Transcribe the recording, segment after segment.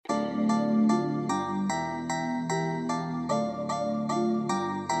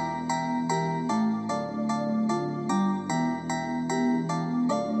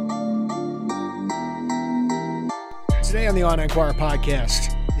Today on the Illini Inquirer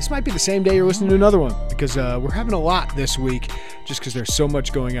podcast, this might be the same day you're listening to another one because we're having a lot this week just because there's so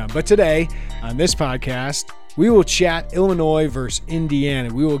much going on. But today on this podcast, we will chat Illinois versus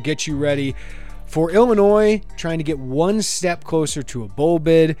Indiana. We will get you ready for Illinois trying to get one step closer to a bowl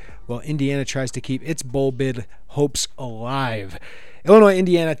bid while Indiana tries to keep its bowl bid hopes alive. Illinois,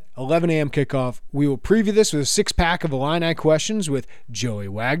 Indiana, 11 a.m. kickoff. We will preview this with a six-pack of Illini questions with Joey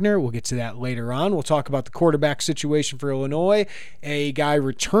Wagner. We'll get to that later on. We'll talk about the quarterback situation for Illinois, a guy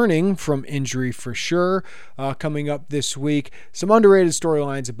returning from injury for sure coming up this week. Some underrated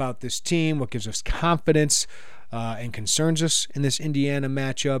storylines about this team, what gives us confidence and concerns us in this Indiana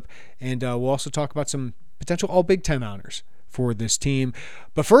matchup. And we'll also talk about some potential All-Big Ten honors for this team.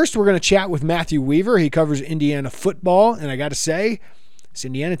 But first, we're going to chat with Matthew Weaver. He covers Indiana football, and I got to say, this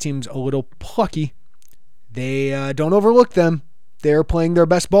Indiana team's a little plucky. They don't overlook them. They're playing their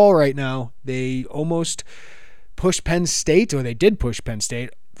best ball right now. They almost pushed Penn State, or they did push Penn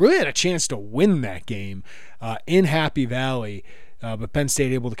State. Really had a chance to win that game in Happy Valley. But Penn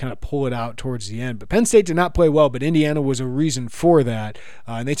State able to kind of pull it out towards the end. But Penn State did not play well, but Indiana was a reason for that.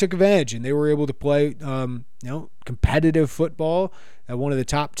 And they took advantage, and they were able to play competitive football at one of the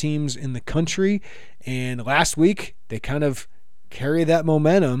top teams in the country. And last week, they kind of carried that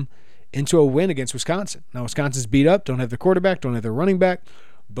momentum into a win against Wisconsin. Now, Wisconsin's beat up, don't have their quarterback, don't have their running back.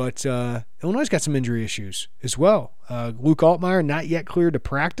 But Illinois' got some injury issues as well. Luke Altmaier not yet cleared to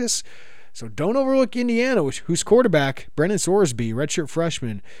practice. So don't overlook Indiana, whose quarterback, Brennan Sorsby, redshirt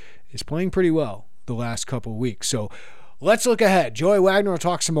freshman, is playing pretty well the last couple of weeks. So let's look ahead. Joey Wagner will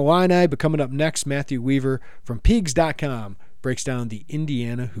talk some Illini, but coming up next, Matthew Weaver from Peegs.com breaks down the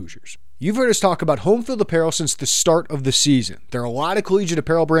Indiana Hoosiers. You've heard us talk about home field apparel since the start of the season. There are a lot of collegiate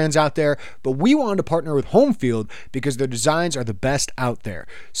apparel brands out there, but we wanted to partner with Home Field because their designs are the best out there.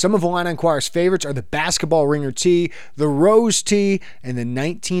 Some of Illini Inquirer's favorites are the basketball ringer tee, the rose tee, and the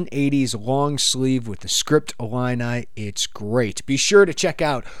 1980s long sleeve with the script Illini. It's great. Be sure to check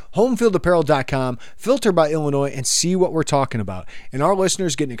out homefieldapparel.com, filter by Illinois, and see what we're talking about. And our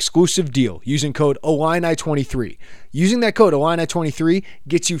listeners get an exclusive deal using code Illini23. Using that code Illini23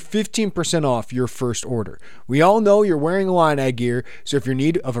 gets you 15% off your first order. We all know you're wearing Illini gear, so if you're in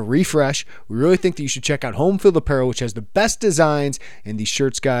need of a refresh, we really think that you should check out Home Field Apparel, which has the best designs, and these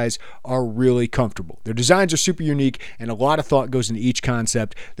shirts, guys, are really comfortable. Their designs are super unique, and a lot of thought goes into each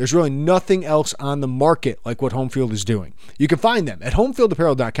concept. There's really nothing else on the market like what Home Field is doing. You can find them at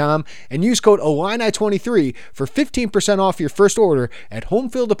homefieldapparel.com and use code Illini23 for 15% off your first order at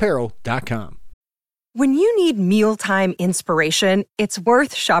homefieldapparel.com. When you need mealtime inspiration, it's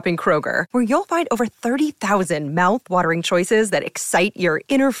worth shopping Kroger, where you'll find over 30,000 mouth-watering choices that excite your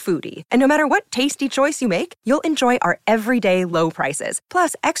inner foodie. And no matter what tasty choice you make, you'll enjoy our everyday low prices,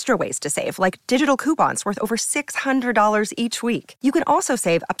 plus extra ways to save, like digital coupons worth over $600 each week. You can also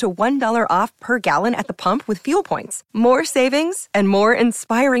save up to $1 off per gallon at the pump with fuel points. More savings and more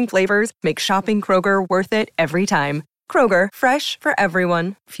inspiring flavors make shopping Kroger worth it every time. Kroger, fresh for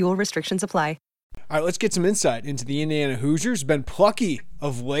everyone. Fuel restrictions apply. All right, let's get some insight into the Indiana Hoosiers. Been plucky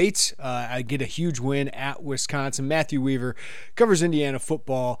of late. I get a huge win at Wisconsin. Matthew Weaver covers Indiana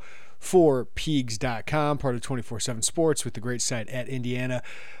football for Peegs.com, part of 24/7 Sports with the great site at Indiana.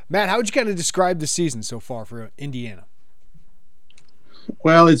 Matt, how would you kind of describe the season so far for Indiana?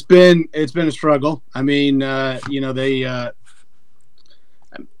 Well, it's been a struggle. I mean,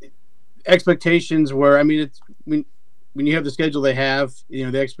 expectations were. When you have the schedule they have, the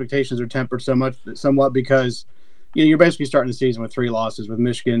expectations are tempered somewhat because, you're basically starting the season with 3 losses with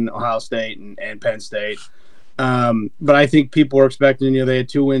Michigan, Ohio State, and Penn State. But I think people were expecting, they had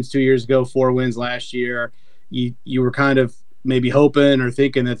 2 wins 2 years ago, 4 wins last year. You were kind of maybe hoping or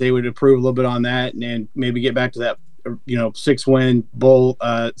thinking that they would improve a little bit on that and maybe get back to that, 6-win bowl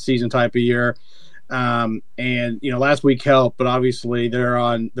season type of year. Last week helped, but obviously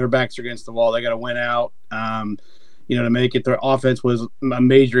their backs are against the wall. They got to win out. To make it. Their offense was a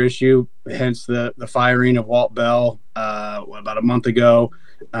major issue, hence the firing of Walt Bell about a month ago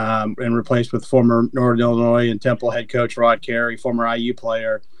and replaced with former Northern Illinois and Temple head coach Rod Carey, former IU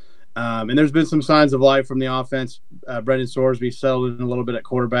player. And there's been some signs of life from the offense. Brendan Sorsby settled in a little bit at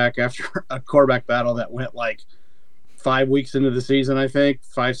quarterback after a quarterback battle that went like 5 weeks into the season, I think,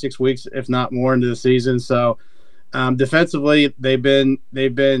 5-6 weeks, if not more, into the season. So defensively, there's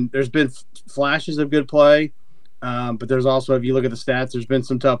been flashes of good play. But there's also, if you look at the stats, there's been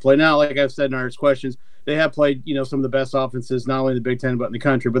some tough play. Now, like I've said in our questions, they have played, some of the best offenses, not only in the Big Ten, but in the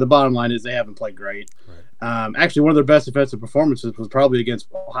country. But the bottom line is they haven't played great. Right. Actually, one of their best defensive performances was probably against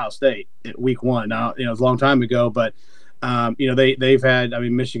Ohio State at week 1. Now, it was a long time ago, but They've had. I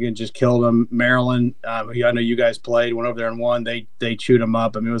mean, Michigan just killed them. Maryland, who I know you guys played, went over there and won. They chewed them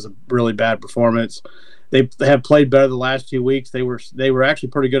up. I mean, it was a really bad performance. They have played better the last 2 weeks. They were actually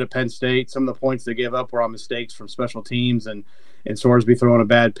pretty good at Penn State. Some of the points they gave up were on mistakes from special teams and Sorsby throwing a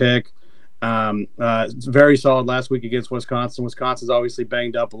bad pick. Very solid last week against Wisconsin. Wisconsin's obviously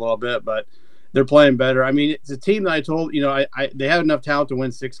banged up a little bit, but they're playing better. I mean, it's a team that I told they had enough talent to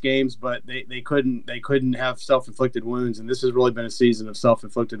win 6 games, but they couldn't have self-inflicted wounds, and this has really been a season of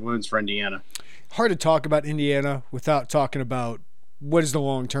self-inflicted wounds for Indiana. Hard to talk about Indiana without talking about what is the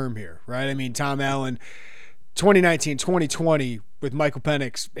long term here, right? I mean, Tom Allen, 2019, 2020 with Michael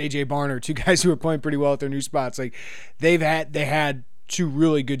Penix, AJ Barner, 2 guys who are playing pretty well at their new spots. Like they had 2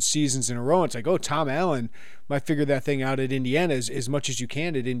 really good seasons in a row. It's like, oh, Tom Allen might figure that thing out at Indiana as much as you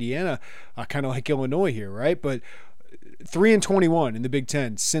can at Indiana, kind of like Illinois here, right? But 3-21 in the Big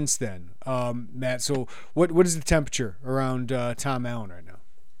Ten since then, Matt. So what is the temperature around Tom Allen right now?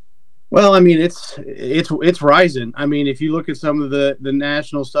 Well, I mean, it's rising. I mean, if you look at some of the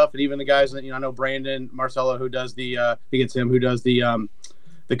national stuff, and even the guys that I know, Brandon Marcello, who does I think it's him who does the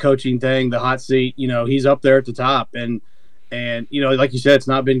coaching thing, the hot seat. He's up there at the top, and like you said, it's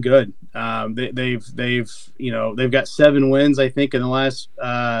not been good. They've got 7 wins, I think, in the last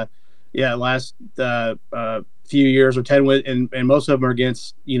few years, or 10 wins, and most of them are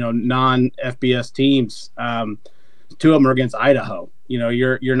against non-FBS teams. 2 of them are against Idaho.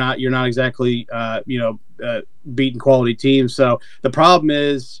 You're not exactly beating quality teams. So the problem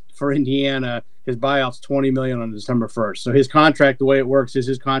is for Indiana, his buyout's $20 million on December 1st. So his contract, the way it works is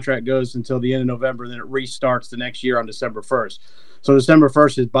his contract goes until the end of November, then it restarts the next year on December 1st. So December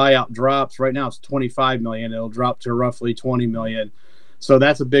 1st, his buyout drops. Right now it's $25 million. It'll drop to roughly $20 million. So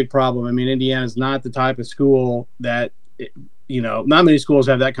that's a big problem. I mean, Indiana's not the type of school that, not many schools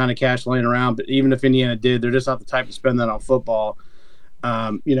have that kind of cash laying around, but even if Indiana did, they're just not the type to spend that on football.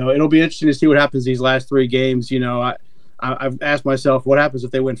 It'll be interesting to see what happens these last 3 games. I've asked myself, what happens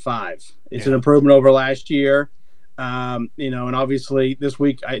if they win 5? It's an improvement over last year. And obviously this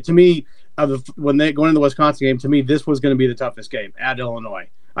week, to me, when they going into the Wisconsin game, to me, this was going to be the toughest game at Illinois.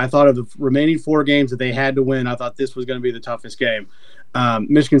 I thought of the remaining 4 games that they had to win. I thought this was going to be the toughest game.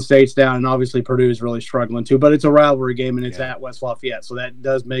 Michigan State's down, and obviously Purdue's really struggling too. But it's a rivalry game, and it's at West Lafayette, so that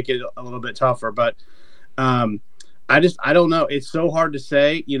does make it a little bit tougher. But I don't know. It's so hard to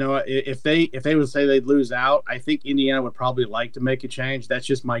say. If they would say they'd lose out, I think Indiana would probably like to make a change. That's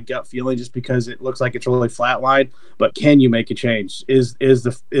just my gut feeling, just because it looks like it's really flatlined. But can you make a change? Is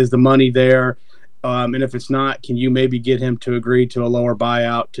the money there? And if it's not, can you maybe get him to agree to a lower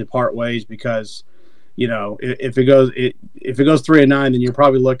buyout to part ways? Because if it goes 3-9, then you're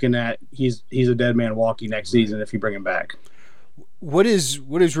probably looking at he's a dead man walking next season if you bring him back. What is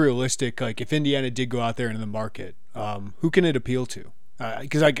realistic? Like if Indiana did go out there into the market, who can it appeal to?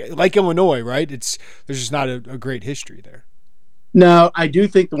 Because like Illinois, right? There's just not a great history there. No, I do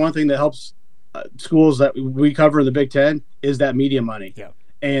think the one thing that helps schools that we cover in the Big Ten is that media money. Yeah.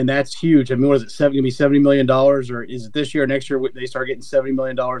 And that's huge. I mean, what is it, going to be $70 million, or is it this year or next year they start getting $70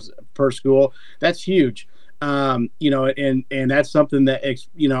 million per school? That's huge. And that's something that,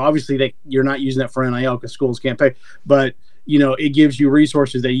 obviously that you're not using that for NIL because schools can't pay, but, it gives you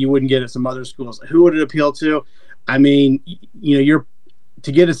resources that you wouldn't get at some other schools. Who would it appeal to? I mean,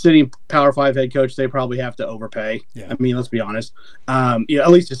 to get a sitting Power 5 head coach, they probably have to overpay. Yeah. I mean, let's be honest. At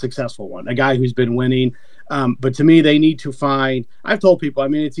least a successful one, a guy who's been winning. But to me, they need to find – I've told people, I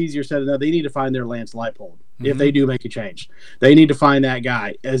mean, it's easier said than done. They need to find their Lance Leipold if they do make a change. They need to find that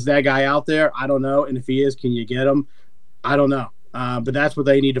guy. Is that guy out there? I don't know. And if he is, can you get him? I don't know. But that's what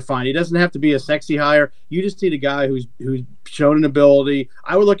they need to find. He doesn't have to be a sexy hire. You just need a guy who's shown an ability.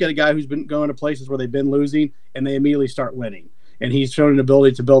 I would look at a guy who's been going to places where they've been losing and they immediately start winning. And he's shown an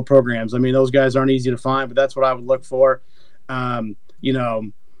ability to build programs. I mean, those guys aren't easy to find, but that's what I would look for. I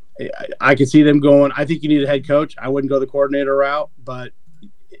could see them going. I think you need a head coach. I wouldn't go the coordinator route, but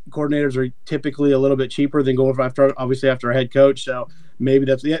coordinators are typically a little bit cheaper than going after a head coach. So maybe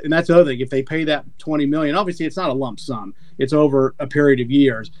that's the other thing. If they pay that $20 million, obviously it's not a lump sum. It's over a period of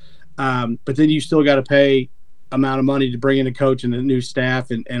years. But then you still got to pay amount of money to bring in a coach and a new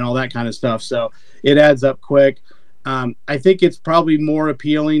staff and all that kind of stuff. So it adds up quick. I think it's probably more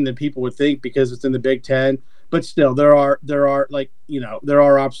appealing than people would think because it's in the Big Ten. But still, there are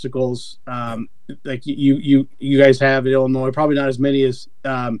obstacles like you guys have at Illinois. Probably not as many as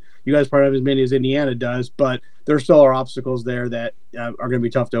you guys probably have as many as Indiana does, but there still are obstacles there that are going to be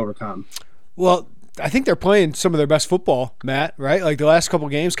tough to overcome. Well, I think they're playing some of their best football, Matt, right? Like the last couple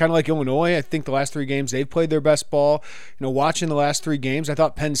of games, kind of like Illinois. I think the last 3 games they've played their best ball. Watching the last 3 games, I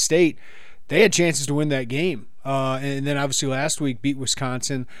thought Penn State, they had chances to win that game. And then obviously last week beat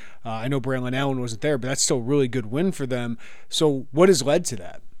Wisconsin. I know Braylon Allen wasn't there, but that's still a really good win for them. So what has led to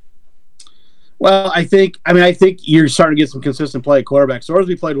that? Well, I think you're starting to get some consistent play at quarterback.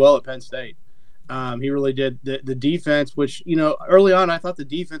 Sorsby played well at Penn State. He really did. The defense, which, early on, I thought the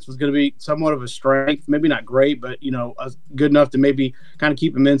defense was going to be somewhat of a strength. Maybe not great, but, good enough to maybe kind of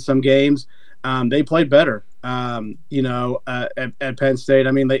keep them in some games. They played better, at Penn State.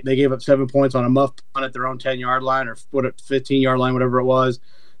 I mean, they gave up 7 points on a muff punt at their own 10-yard line or 15-yard line, whatever it was.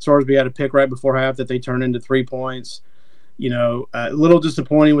 Sorsby had a pick right before half that they turned into 3 points. A little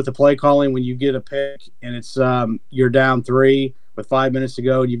disappointing with the play calling when you get a pick and it's you're down 3 with 5 minutes to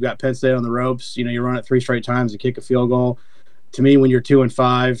go and you've got Penn State on the ropes. You run it 3 straight times to kick a field goal. To me, when you're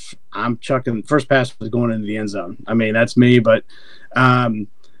 2-5, I'm chucking. First pass was going into the end zone. I mean, that's me, but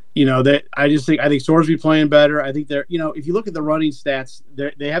that I think Sorsby playing better. I think they're, if you look at the running stats,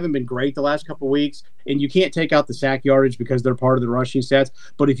 they haven't been great the last couple of weeks, and you can't take out the sack yardage because they're part of the rushing stats.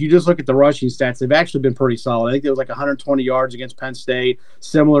 But if you just look at the rushing stats, they've actually been pretty solid. I think there was like 120 yards against Penn State,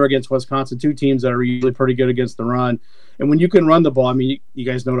 similar against Wisconsin, 2 teams that are usually pretty good against the run. And when you can run the ball, I mean, you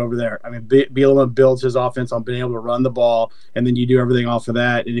guys know it over there. I mean, Bielema builds his offense on being able to run the ball, and then you do everything off of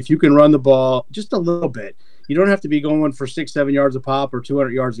that. And if you can run the ball just a little bit, you don't have to be going for 6-7 yards a pop or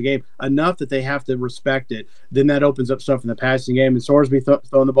 200 yards a game, enough that they have to respect it. Then that opens up stuff in the passing game. And Sorsby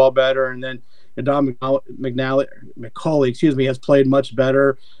throwing the ball better. And then Don McCauley, has played much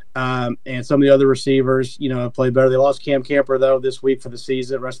better. And some of the other receivers, have played better. They lost Cam Camper, though, this week for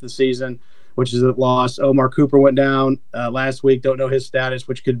the rest of the season, which is a loss. Omar Cooper went down last week. Don't know his status,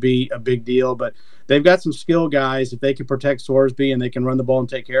 which could be a big deal. But they've got some skill guys. If they can protect Sorsby and they can run the ball and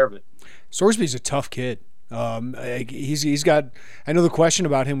take care of it. Sorsby's a tough kid. He's got. I know the question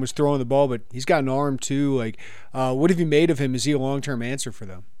about him was throwing the ball, but he's got an arm too. What have you made of him? Is he a long-term answer for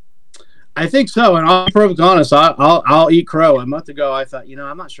them? I think so, and I'll be perfectly honest. I'll eat crow. A month ago, I thought,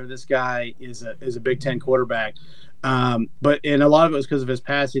 I'm not sure this guy is a Big Ten quarterback, but a lot of it was because of his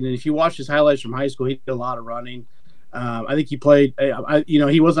passing. And if you watch his highlights from high school, he did a lot of running. I think he played.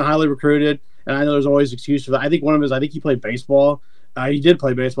 He wasn't highly recruited, and I know there's always excuses for that. I think he played baseball. He did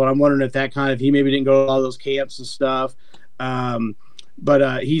play baseball. I'm wondering if he maybe didn't go to all those camps and stuff.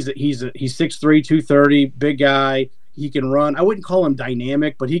 But he's 6'3", 230, big guy. He can run. I wouldn't call him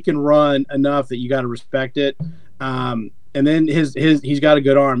dynamic, but he can run enough that you got to respect it. And then he's got a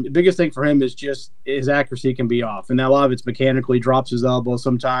good arm. The biggest thing for him is just his accuracy can be off, and a lot of it's mechanical. He drops his elbow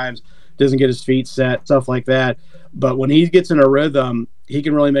sometimes, doesn't get his feet set, stuff like that. But when he gets in a rhythm, he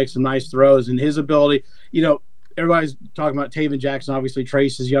can really make some nice throws. And his ability, everybody's talking about Taven Jackson, obviously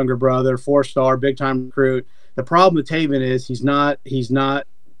Trace's younger brother, 4-star, big-time recruit. The problem with Taven is he's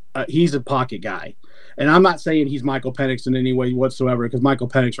a pocket guy. And I'm not saying he's Michael Penix in any way whatsoever, because Michael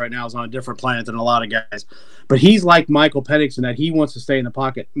Penix right now is on a different planet than a lot of guys. But he's like Michael Penix in that he wants to stay in the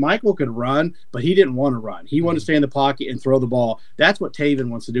pocket. Michael could run, but he didn't want to run. He wanted to stay in the pocket and throw the ball. That's what Taven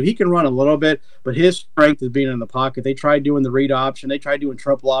wants to do. He can run a little bit, but his strength is being in the pocket. They tried doing the read option. They tried doing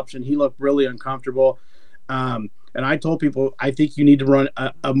triple option. He looked really uncomfortable. And I told people, I think you need to run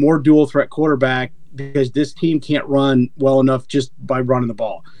a more dual threat quarterback, because this team can't run well enough just by running the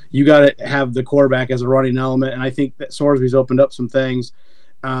ball. You got to have the quarterback as a running element. And I think that Sorsby's opened up some things.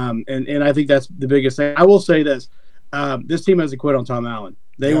 And I think that's the biggest thing. I will say this. This team hasn't quit on Tom Allen.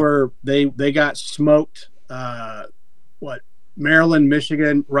 They got smoked. Maryland,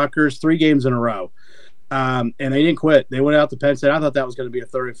 Michigan, Rutgers, 3 games in a row. And they didn't quit. They went out to Penn State. I thought that was going to be a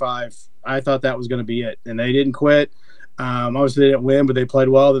 35. I thought that was going to be it. And they didn't quit. Obviously, they didn't win, but they played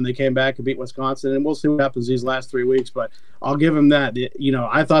well. Then they came back and beat Wisconsin. And we'll see what happens these last 3 weeks. But I'll give them that.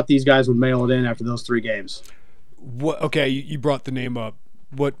 I thought these guys would mail it in after those 3 games. Okay, you brought the name up.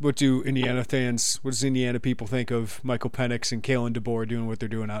 What do Indiana fans, what does Indiana people think of Michael Penix and Kalen DeBoer doing what they're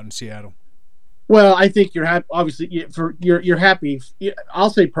doing out in Seattle? Well, I think you're happy. Obviously, you're happy.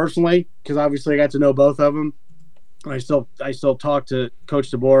 I'll say personally, because obviously I got to know both of them. I still talk to Coach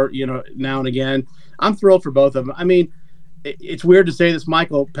DeBoer, now and again. I'm thrilled for both of them. I mean, it's weird to say this.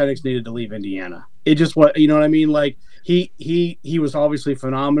 Michael Penix needed to leave Indiana. It just what I mean. Like he was obviously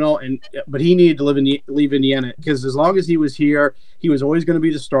phenomenal, but he needed to leave Indiana, because as long as he was here, he was always going to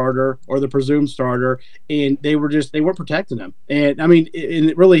be the starter or the presumed starter, and they weren't protecting him. And I mean,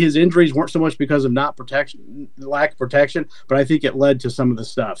 really his injuries weren't so much because of lack of protection, but I think it led to some of the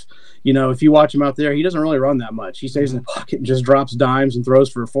stuff. If you watch him out there, he doesn't really run that much. He stays in the pocket and just drops dimes and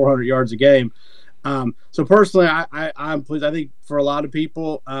throws for 400 yards a game. So personally, I'm pleased. I think for a lot of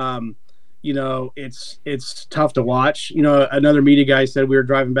people, it's tough to watch. Another media guy said, we were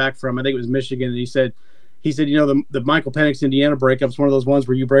driving back from, I think it was Michigan, and he said, he said, the Michael Penix Indiana breakup is one of those ones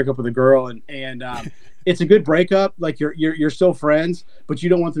where you break up with a girl and it's a good breakup. Like you're still friends, but you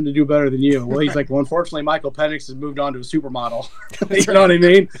don't want them to do better than you. Well, he's like, well, unfortunately, Michael Penix has moved on to a supermodel. You know what I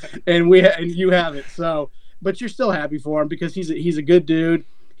mean? And you haven't. So, but you're still happy for him because he's a good dude.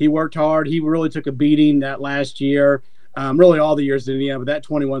 He worked hard. He really took a beating that last year. Really all the years in Indiana, but that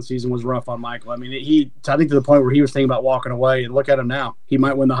 21 season was rough on Michael. I mean, I think to the point where he was thinking about walking away, and look at him now. He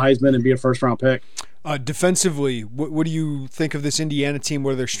might win the Heisman and be a first-round pick. Defensively, what do you think of this Indiana team?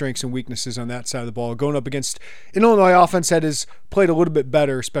 What are their strengths and weaknesses on that side of the ball? Going up against an Illinois offense that has played a little bit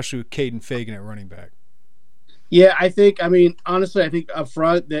better, especially with Caden Fagan at running back. Yeah, honestly, I think up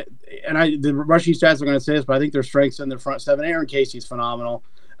front the rushing stats are going to say this, but I think their strengths in the front seven. Aaron Casey's phenomenal.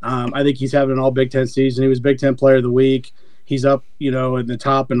 I think he's having an all Big Ten season. He was Big Ten Player of the Week. He's up, in the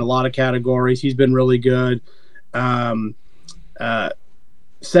top in a lot of categories. He's been really good.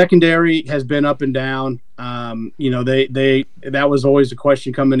 Secondary has been up and down. That was always a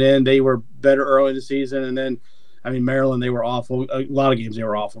question coming in. They were better early in the season, and then, Maryland, they were awful. A lot of games they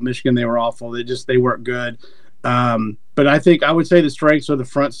were awful. Michigan, they were awful. They weren't good. But I would say the strengths are the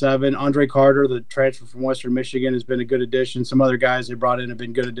front seven. Andre Carter, the transfer from Western Michigan, has been a good addition. Some other guys they brought in have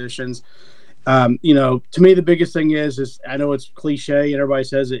been good additions. To me, the biggest thing is I know it's cliche and everybody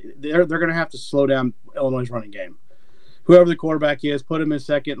says it. They're going to have to slow down Illinois' running game. Whoever the quarterback is, put him in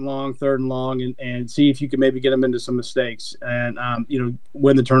second and long, third and long, and see if you can maybe get them into some mistakes and,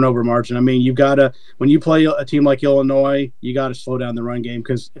 win the turnover margin. You've got to, when you play a team like Illinois, you got to slow down the run game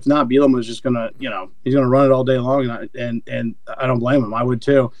because if not, Bielema's just going to, he's going to run it all day long, and I don't blame him. I would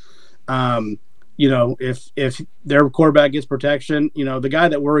too. If their quarterback gets protection, the guy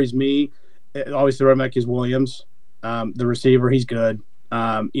that worries me, obviously, running back is Williams, the receiver. He's good.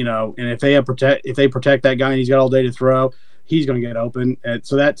 And if they protect that guy and he's got all day to throw, he's going to get open. And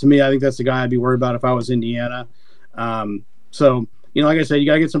so that, to me, I think that's the guy I'd be worried about if I was Indiana. Like I said, you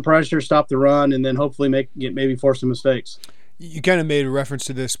got to get some pressure, stop the run, and then hopefully maybe force some mistakes. You kind of made a reference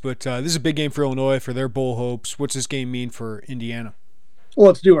to this, but this is a big game for Illinois for their bowl hopes. What's this game mean for Indiana?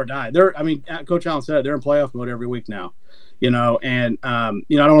 Well, it's do or die. Coach Allen said they're in playoff mode every week now. I don't want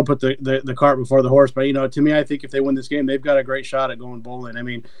to put the cart before the horse, but, to me, I think if they win this game, they've got a great shot at going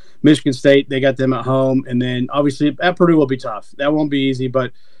bowling. Michigan State, they got them at home, and then obviously at Purdue will be tough. That won't be easy,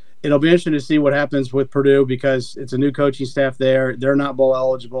 but it'll be interesting to see what happens with Purdue because it's a new coaching staff there. They're not bowl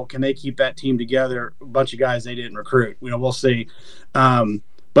eligible. Can they keep that team together? A bunch of guys they didn't recruit. We'll see.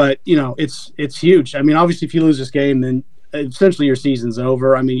 But it's huge. Obviously, if you lose this game, then essentially your season's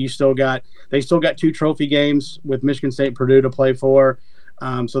over. They still got 2 trophy games with Michigan State and Purdue to play for.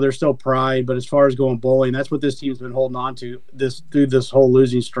 So there's still pride, but as far as going bowling, that's what this team's been holding on to through this whole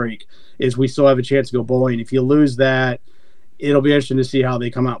losing streak is we still have a chance to go bowling. If you lose that, it'll be interesting to see how they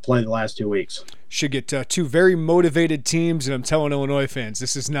come out and play the last 2 weeks. Should get 2 very motivated teams, and I'm telling Illinois fans,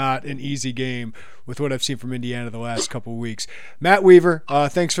 this is not an easy game with what I've seen from Indiana the last couple of weeks. Matt Weaver,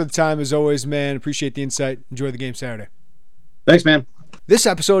 thanks for the time as always, man. Appreciate the insight. Enjoy the game Saturday. Thanks, man. This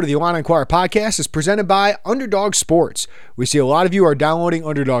episode of the Illini Inquirer podcast is presented by Underdog Sports. We see a lot of you are downloading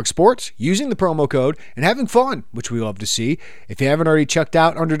Underdog Sports, using the promo code, and having fun, which we love to see. If you haven't already checked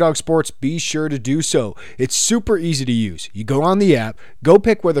out Underdog Sports, be sure to do so. It's super easy to use. You go on the app, go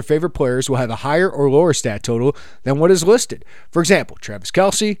pick whether favorite players will have a higher or lower stat total than what is listed. For example, Travis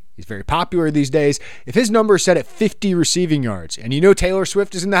Kelce, he's very popular these days. If his number is set at 50 receiving yards, and Taylor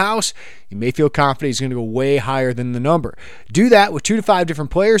Swift is in the house, you may feel confident he's going to go way higher than the number. Do that with 2 to 5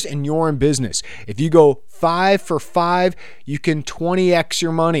 different players and you're in business. If you go 5 for 5, you can 20x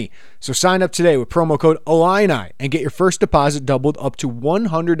your money. So sign up today with promo code Illini and get your first deposit doubled up to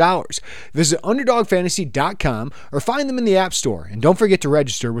 $100. Visit UnderdogFantasy.com or find them in the App Store. And don't forget to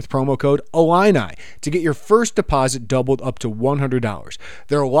register with promo code Illini to get your first deposit doubled up to $100.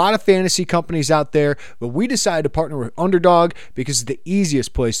 There are a lot of fantasy companies out there, but we decided to partner with Underdog because it's the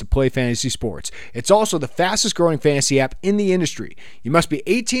easiest place to play fantasy sports. It's also the fastest growing fantasy app in the industry. You must be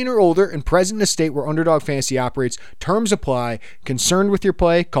 18 or older and present in a state where Underdog Fantasy operates. Terms apply. Concerned with your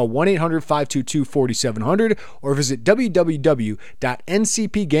play? Call 1-800-522-4700 or visit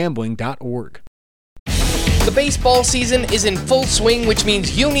www.ncpgambling.org. The baseball season is in full swing, which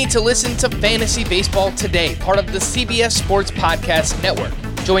means you need to listen to Fantasy Baseball Today, part of the CBS Sports Podcast Network.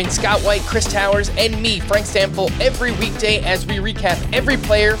 Join Scott White, Chris Towers, and me, Frank Stample, every weekday as we recap every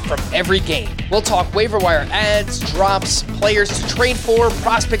player from every game. We'll talk waiver wire ads, drops, players to trade for,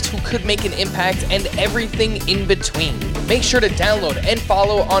 prospects who could make an impact, and everything in between. Make sure to download and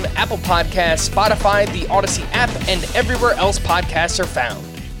follow on Apple Podcasts, Spotify, the Odyssey app, and everywhere else podcasts are found.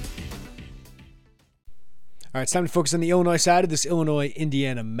 All right, it's time to focus on the Illinois side of this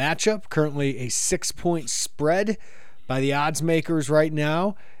Illinois-Indiana matchup. Currently a 6-point spread by the odds makers right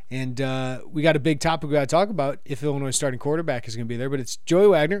now. And we got a big topic we got to talk about if Illinois' starting quarterback is going to be there. But it's Joey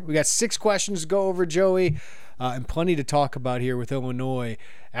Wagner. We got 6 questions to go over, Joey, and plenty to talk about here with Illinois.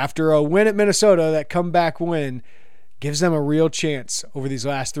 After a win at Minnesota, that comeback win gives them a real chance over these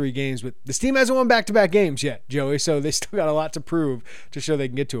last 3 games. But this team hasn't won back-to-back games yet, Joey, so they still got a lot to prove to show they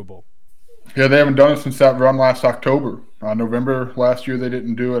can get to a bowl. Yeah, they haven't done it since that run last October. November last year, they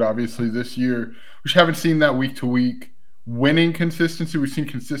didn't do it. Obviously, this year, we just haven't seen that week-to-week winning consistency. We've seen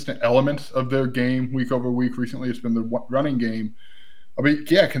consistent elements of their game week over week. Recently, it's been the running game. I mean,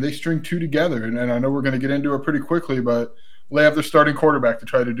 yeah, can they string 2 together? And I know we're going to get into it pretty quickly, but will they have their starting quarterback to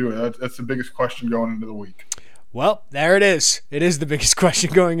try to do it? That's the biggest question going into the week. Well, there it is. It is the biggest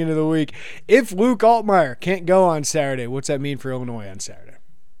question going into the week. If Luke Altmaier can't go on Saturday, what's that mean for Illinois on Saturday?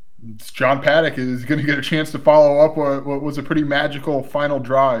 John Paddock is going to get a chance to follow up what was a pretty magical final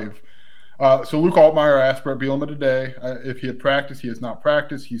drive. So Luke Altmaier asked Brett Bielema today if he had practiced. He has not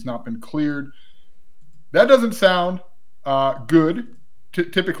practiced. He's not been cleared. That doesn't sound good.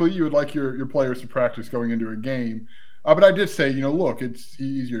 Typically, you would like your players to practice going into a game. But I did say, look,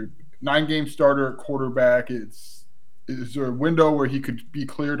 he's your 9-game starter at quarterback. Is there a window where he could be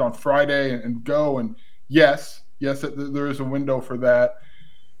cleared on Friday and go? And yes, there is a window for that.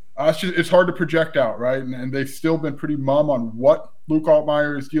 It's hard to project out, right? And they've still been pretty mum on what Luke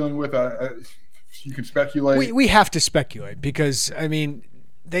Altmaier is dealing with. You can speculate. We have to speculate because, I mean,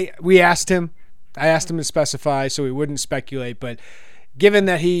 we asked him. I asked him to specify so he wouldn't speculate. But given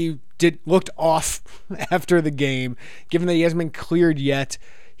that he looked off after the game, given that he hasn't been cleared yet,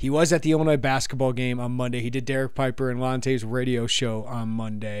 he was at the Illinois basketball game on Monday. He did Derek Piper and Lante's radio show on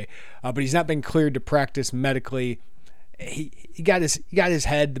Monday. But he's not been cleared to practice medically. He got his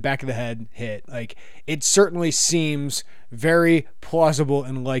head, the back of the head hit. Like, it certainly seems very plausible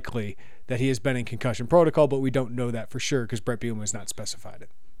and likely that he has been in concussion protocol, but we don't know that for sure because Brett Bielema has not specified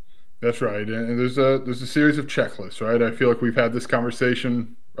it. That's right, and there's a series of checklists, right? I feel like we've had this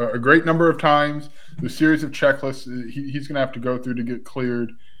conversation a great number of times. The series of checklists he's going to have to go through to get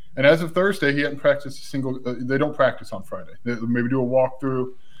cleared. And as of Thursday, he hadn't practiced a single. They don't practice on Friday. They maybe do a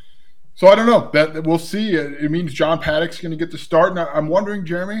walkthrough. So I don't know. That we'll see. It means John Paddock's going to get the start. And I'm wondering,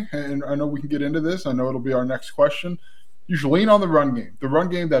 Jeremy, and I know we can get into this. I know it'll be our next question. You should lean on the run game. The run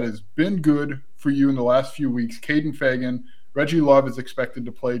game that has been good for you in the last few weeks. Caden Fagan, Reggie Love is expected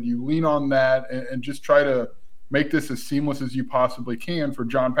to play. Do you lean on that and just try to make this as seamless as you possibly can for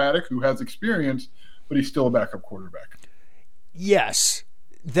John Paddock, who has experience, but he's still a backup quarterback? Yes.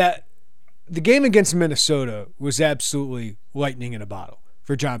 The game against Minnesota was absolutely lightning in a bottle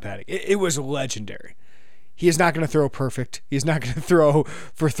for John Paddock. It was legendary. He is not going to throw perfect. He's not going to throw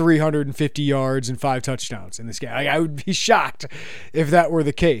for 350 yards and 5 touchdowns in this game. I would be shocked if that were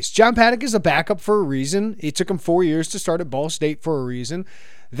the case. John Paddock is a backup for a reason. It took him 4 years to start at Ball State for a reason.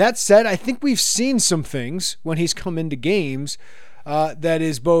 That said, I think we've seen some things when he's come into games that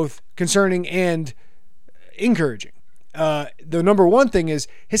is both concerning and encouraging. The number one thing is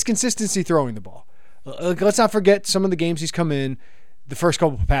his consistency throwing the ball. Let's not forget some of the games he's come in, the first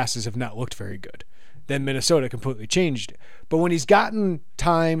couple of passes have not looked very good. Then Minnesota completely changed it. But when he's gotten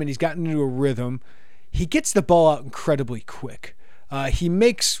time and he's gotten into a rhythm, he gets the ball out incredibly quick. He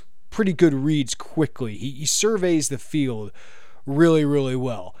makes pretty good reads quickly. He surveys the field really, really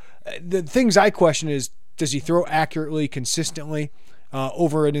well. The things I question is, does he throw accurately, consistently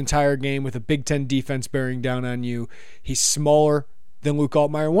over an entire game with a Big Ten defense bearing down on you? He's smaller than Luke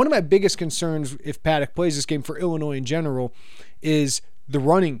Altmaier. One of my biggest concerns if Paddock plays this game for Illinois in general is the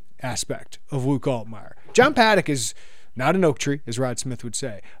running aspect of Luke Altmaier. John Paddock is not an oak tree, as Rod Smith would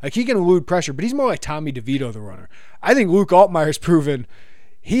say. Like, he can elude pressure, but he's more like Tommy DeVito, the runner. I think Luke Altmaier has proven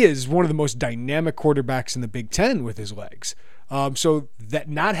he is one of the most dynamic quarterbacks in the Big Ten with his legs. So that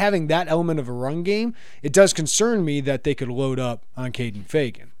not having that element of a run game, it does concern me that they could load up on Caden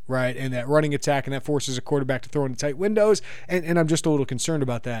Fagan, right? And that running attack, and that forces a quarterback to throw into tight windows, and I'm just a little concerned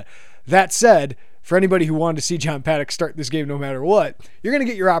about that. That said, for anybody who wanted to see John Paddock start this game no matter what, you're going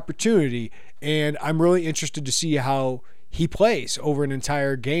to get your opportunity, and I'm really interested to see how he plays over an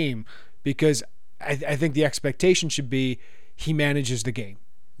entire game because I think the expectation should be he manages the game,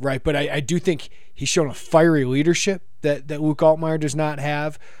 right? But I do think he's shown a fiery leadership that Luke Altmaier does not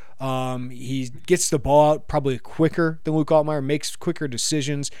have. He gets the ball out probably quicker than Luke Altmaier, makes quicker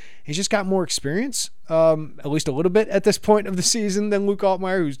decisions. He's just got more experience, at least a little bit at this point of the season than Luke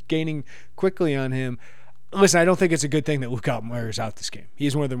Altmaier, who's gaining quickly on him. Listen, I don't think it's a good thing that Luke Altmaier is out this game. He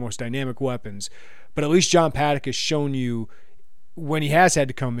is one of their most dynamic weapons. But at least John Paddock has shown you when he has had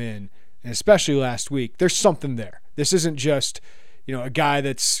to come in and especially last week, there's something there. This isn't just, a guy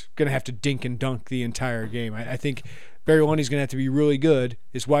that's going to have to dink and dunk the entire game. I think Barry Lundy's going to have to be really good.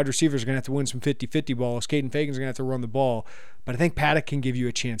 His wide receivers are going to have to win some 50-50 balls. Caden Fagan's going to have to run the ball. But I think Paddock can give you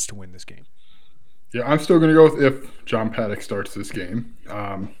a chance to win this game. Yeah, I'm still going to go with if John Paddock starts this game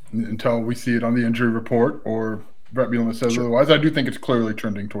until we see it on the injury report or Brett Bielema says otherwise. I do think it's clearly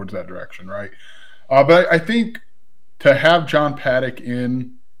trending towards that direction, right? But I think to have John Paddock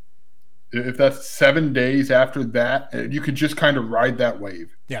in, if that's 7 days after that, you could just kind of ride that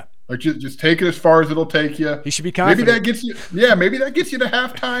wave. Yeah. Like just take it as far as it'll take you. He should be confident. Maybe that gets you. Yeah, maybe that gets you to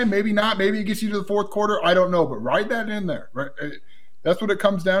halftime. Maybe not. Maybe it gets you to the fourth quarter. I don't know, but ride that in there. Right? That's what it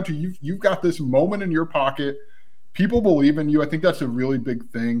comes down to. You've got this moment in your pocket. People believe in you. I think that's a really big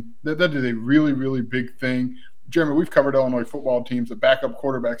thing. That is a really, really big thing. Jeremy, we've covered Illinois football teams that backup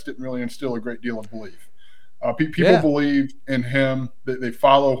quarterbacks didn't really instill a great deal of belief. People believe in him. They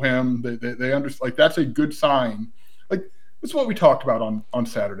follow him. They understand. Like, that's a good sign. Like, that's what we talked about on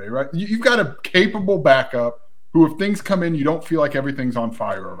Saturday, right? You've got a capable backup who, if things come in, you don't feel like everything's on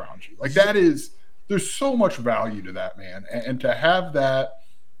fire around you. Like, there's so much value to that, man. And to have that,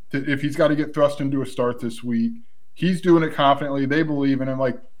 if he's got to get thrust into a start this week, he's doing it confidently. They believe in him.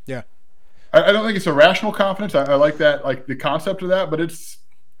 Like, yeah. I don't think it's a rational confidence. I like that, like the concept of that, but it's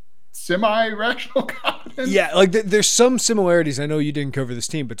semi-rational confidence. Yeah, like there's some similarities. I know you didn't cover this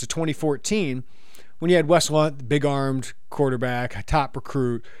team, but to 2014, when you had Wes Lunt, the big-armed quarterback, top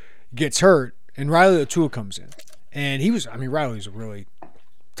recruit, gets hurt, and Riley O'Toole comes in. And Riley's a really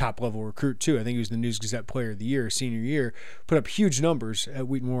top-level recruit, too. I think he was the News Gazette Player of the Year, senior year, put up huge numbers at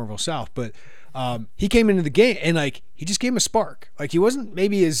Wheaton Warrenville South. But he came into the game, and, he just gave him a spark. Like, he wasn't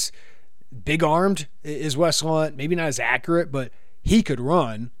maybe as big-armed as Wes Lunt, maybe not as accurate, but he could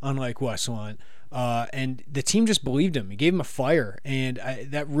run, unlike Wes Lunt. And the team just believed him. He gave him a fire, and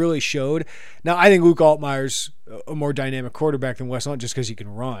that really showed. Now, I think Luke Altmaier's a more dynamic quarterback than Wes Lunt just because he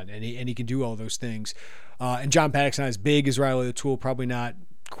can run, and he can do all those things. And John Paddock's not as big as Riley O'Toole, probably not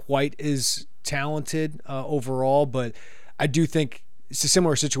quite as talented overall, but I do think it's a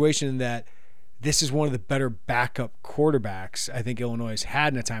similar situation in that this is one of the better backup quarterbacks I think Illinois has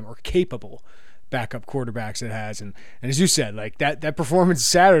had in a time, or capable backup quarterbacks it has. And as you said, like that performance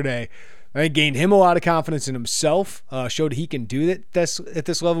Saturday, I think gained him a lot of confidence in himself, showed he can do that at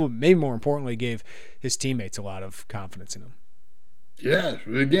this level, but maybe more importantly, gave his teammates a lot of confidence in him. Yeah,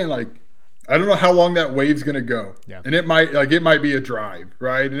 again, I don't know how long that wave's going to go. Yeah. And it might be a drive,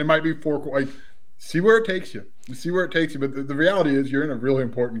 right? And it might be see where it takes you. See where it takes you. But the reality is you're in a really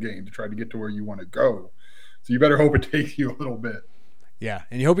important game to try to get to where you want to go. So you better hope it takes you a little bit. Yeah,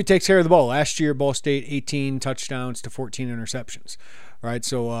 and you hope he takes care of the ball. Last year, Ball State, 18 touchdowns to 14 interceptions. Right,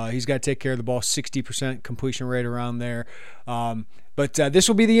 so he's got to take care of the ball, 60% completion rate around there. But this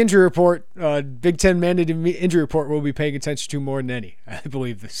will be the injury report. Big Ten mandated injury report we'll be paying attention to more than any, I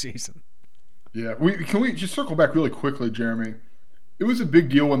believe, this season. Yeah, can we just circle back really quickly, Jeremy? It was a big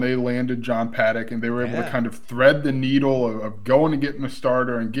deal when they landed John Paddock and they were able to kind of thread the needle of going and getting a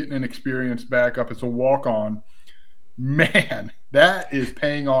starter and getting an experienced backup as a walk-on. Man, that is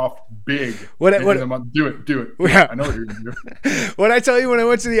paying off big. Do it. Yeah. I know what you're going to do. What I tell you when I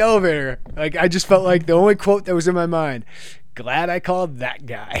went to the elevator, I just felt like the only quote that was in my mind, glad I called that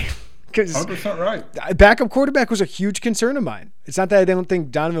guy. 100% right. Backup quarterback was a huge concern of mine. It's not that I don't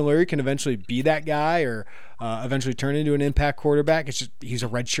think Donovan Leary can eventually be that guy or eventually turn into an impact quarterback. It's just he's a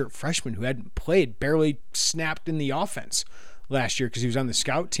redshirt freshman who hadn't played, barely snapped in the offense last year because he was on the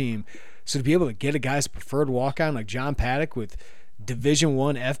scout team. So to be able to get a guy's preferred walk-on like John Paddock with Division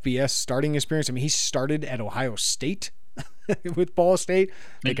I FBS starting experience. I mean, he started at Ohio State with Ball State.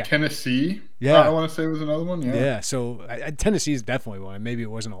 Tennessee, yeah, I want to say was another one. Yeah. So Tennessee is definitely one. Maybe it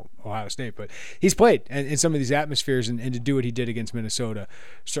wasn't Ohio State, but he's played in some of these atmospheres, and to do what he did against Minnesota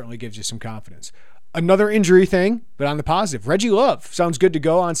certainly gives you some confidence. Another injury thing, but on the positive, Reggie Love sounds good to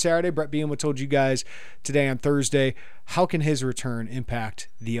go on Saturday. Brett Bielema told you guys today on Thursday. How can his return impact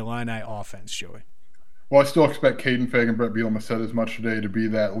the Illini offense, Joey? Well, I still expect Caden Fagan, Brett Bielema said as much today, to be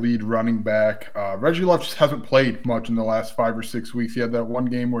that lead running back. Reggie Love just hasn't played much in the last 5 or 6 weeks. He had that one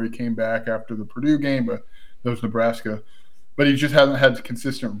game where he came back after the Purdue game, but that was Nebraska. But he just hasn't had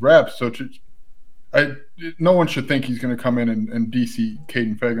consistent reps. So no one should think he's going to come in and DC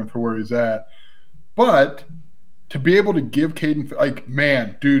Caden Fagan for where he's at. But to be able to give Caden,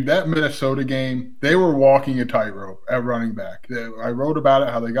 man, dude, that Minnesota game, they were walking a tightrope at running back. I wrote about it,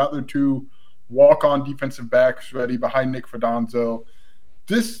 how they got their 2 walk-on defensive backs ready behind Nick Fidonzo.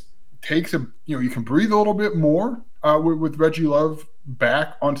 This takes you can breathe a little bit more with Reggie Love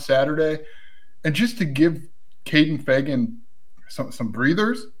back on Saturday. And just to give Caden Fagan some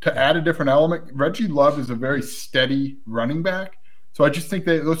breathers to add a different element. Reggie Love is a very steady running back. So I just think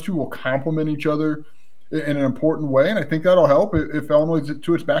that those two will complement each other in an important way. And I think that'll help if Illinois is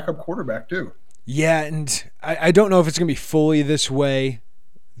to its backup quarterback too. Yeah, and I don't know if it's going to be fully this way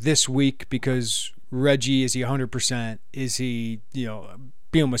this week because Reggie, is he 100%? Is he,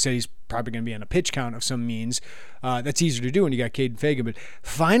 Bielema said he's probably going to be on a pitch count of some means. That's easier to do when you got Caden Fagan. But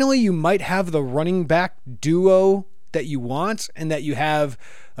finally, you might have the running back duo that you want and that you have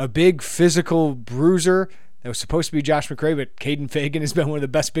a big physical bruiser. That was supposed to be Josh McCray, but Caden Fagan has been one of the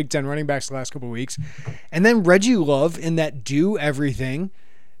best Big Ten running backs the last couple of weeks. And then Reggie Love in that do everything,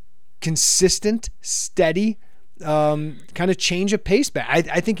 consistent, steady, kind of change of pace back.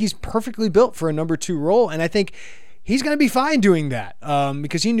 I think he's perfectly built for a number 2 role, and I think he's going to be fine doing that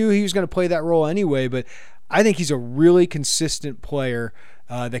because he knew he was going to play that role anyway. But I think he's a really consistent player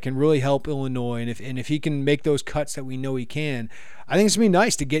that can really help Illinois, and if he can make those cuts that we know he can, I think it's going to be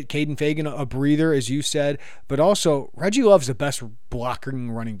nice to get Caden Fagan a breather, as you said, but also Reggie Love's the best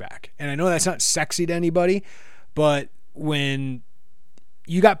blocking running back. And I know that's not sexy to anybody, but when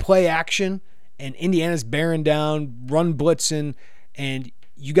you got play action and Indiana's bearing down, run blitzing, and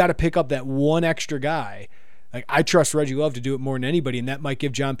you got to pick up that one extra guy, like I trust Reggie Love to do it more than anybody, and that might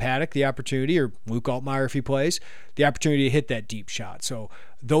give John Paddock the opportunity, or Luke Altmaier if he plays, the opportunity to hit that deep shot. So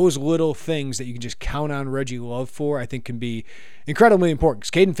those little things that you can just count on Reggie Love for, I think can be incredibly important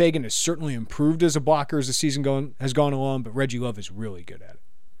because Caden Fagan has certainly improved as a blocker as the season has gone along, but Reggie Love is really good at it.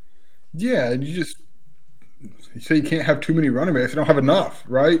 Yeah, and you say you can't have too many running backs. You don't have enough,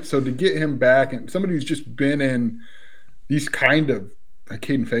 right? So to get him back, and somebody who's just been in these kind of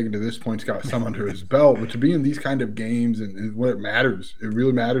Caden Fagan to this point's got some under his belt, but to be in these kind of games and when it matters, it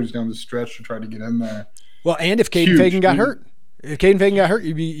really matters down the stretch to try to get in there. Well, and if Caden Fagan got hurt,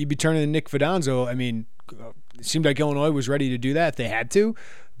 you'd be turning to Nick Fidanzo. I mean, it seemed like Illinois was ready to do that if they had to,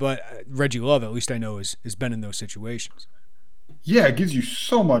 but Reggie Love, at least I know, has been in those situations. Yeah, it gives you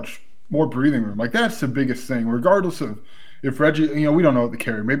so much more breathing room. Like that's the biggest thing, regardless of if Reggie, we don't know what the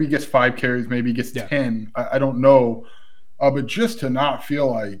carry. Maybe he gets 5 carries, maybe he gets 10. I don't know. But just to not feel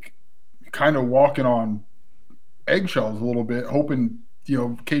like kind of walking on eggshells a little bit, hoping,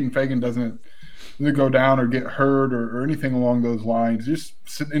 Caden Fagan doesn't go down or get hurt or anything along those lines. Just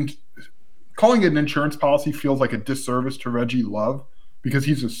calling it an insurance policy feels like a disservice to Reggie Love because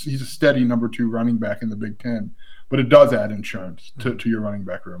he's a steady number 2 running back in the Big Ten. But it does add insurance to your running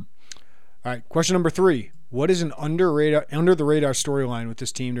back room. All right, question number 3. What is an under the radar storyline with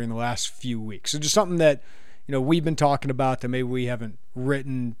this team during the last few weeks? So just something that we've been talking about that maybe we haven't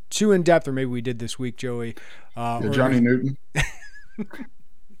written too in depth, or maybe we did this week, Joey. Johnny Newton.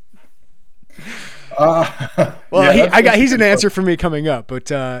 He's an answer for me coming up.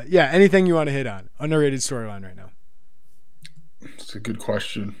 But anything you want to hit on? Underrated storyline right now. It's a good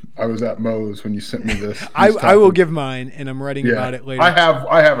question. I was at Moe's when you sent me this. I will give mine, and I'm writing about it later. I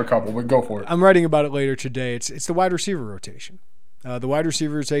have a couple, but go for it. I'm writing about it later today. It's the wide receiver rotation. The wide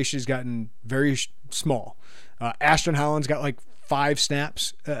receiver rotation has gotten very small. Ashton Holland's got like 5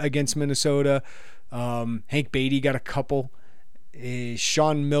 snaps against Minnesota. Hank Beatty got a couple.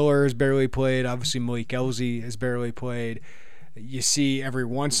 Sean Miller has barely played. Obviously, Malik Elzy has barely played. You see every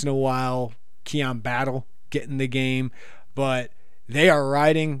once in a while Keon Battle get in the game, but they are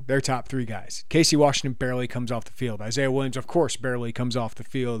riding their top 3 guys. Casey Washington barely comes off the field. Isaiah Williams, of course, barely comes off the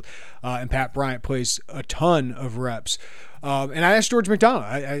field. And Pat Bryant plays a ton of reps. And I asked George McDonald.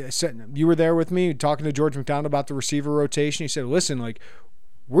 I said, you were there with me talking to George McDonald about the receiver rotation. He said, listen,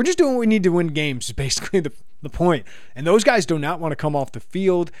 we're just doing what we need to win games is basically the point. And those guys do not want to come off the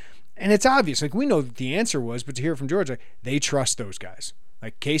field. And it's obvious. We know what the answer was, but to hear from George, they trust those guys.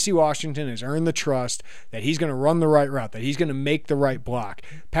 Casey Washington has earned the trust that he's going to run the right route, that he's going to make the right block.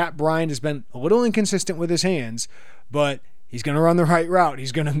 Pat Bryant has been a little inconsistent with his hands, but he's going to run the right route.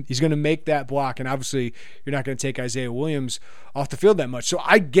 He's going to make that block, and obviously you're not going to take Isaiah Williams off the field that much. So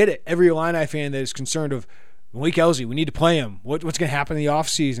I get it. Every Illini fan that is concerned of Malik Elzy, we need to play him. What's going to happen in the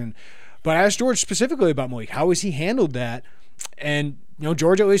offseason? But I asked George specifically about Malik. How has he handled that? And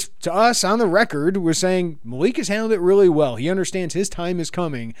George, at least to us on the record, was saying Malik has handled it really well. He understands his time is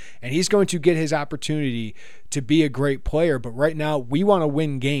coming, and he's going to get his opportunity to be a great player. But right now, we want to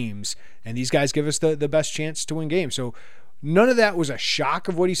win games, and these guys give us the best chance to win games. So none of that was a shock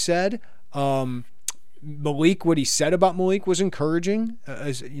of what he said. Malik, what he said about Malik was encouraging,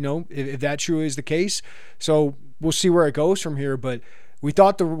 if that truly is the case. So we'll see where it goes from here. But we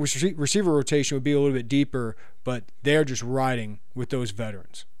thought the receiver rotation would be a little bit deeper, but they're just riding with those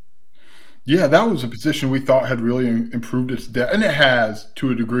veterans. Yeah, that was a position we thought had really improved its depth, and it has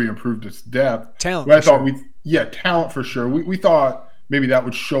to a degree improved its depth. Talent. But I thought Yeah, talent for sure. We thought maybe that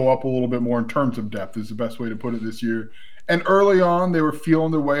would show up a little bit more in terms of depth is the best way to put it this year. And early on, they were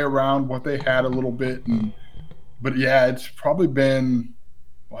feeling their way around what they had a little bit. But yeah, it's probably been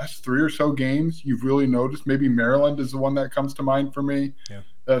the last 3 or so games you've really noticed. Maybe Maryland is the one that comes to mind for me. Yeah.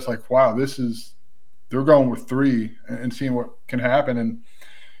 That's like, wow, they're going with 3 and seeing what can happen. And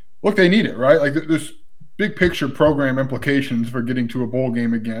look, they need it, right? Like there's big picture program implications for getting to a bowl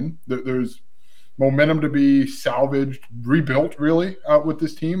game again. There's momentum to be salvaged, rebuilt really with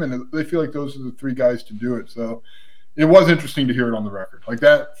this team. And they feel like those are the 3 guys to do it. So it was interesting to hear it on the record like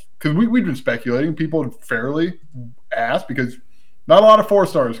that, because we've been speculating. People had fairly asked because not a lot of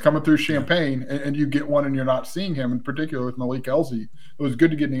 4-stars coming through Champaign, and you get one and you're not seeing him, in particular with Malik Elzy. It was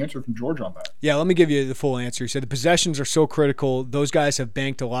good to get an answer from George on that. Yeah, let me give you the full answer. He said the possessions are so critical. Those guys have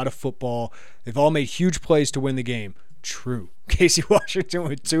banked a lot of football. They've all made huge plays to win the game. True. Casey Washington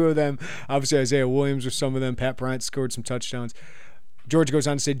with 2 of them. Obviously, Isaiah Williams with some of them. Pat Bryant scored some touchdowns. George goes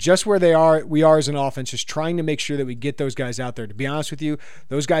on to say, just where we are as an offense, just trying to make sure that we get those guys out there. To be honest with you,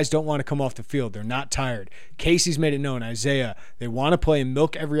 those guys don't want to come off the field. They're not tired. Casey's made it known. Isaiah, they want to play and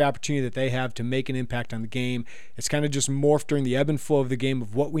milk every opportunity that they have to make an impact on the game. It's kind of just morphed during the ebb and flow of the game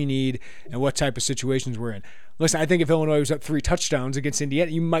of what we need and what type of situations we're in. Listen, I think if Illinois was up 3 touchdowns against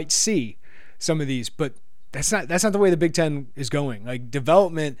Indiana, you might see some of these, but that's not the way the Big Ten is going. Like,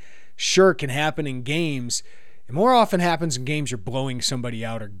 development sure can happen in games. It more often happens in games you're blowing somebody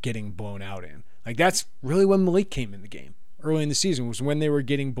out or getting blown out in. Like, that's really when Malik came in the game early in the season, was when they were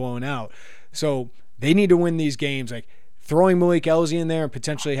getting blown out. So they need to win these games. Like, throwing Malik Elzy in there and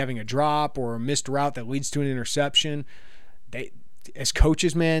potentially having a drop or a missed route that leads to an interception, as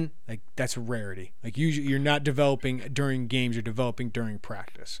coaches, man, like, that's a rarity. Like, you're not developing during games, you're developing during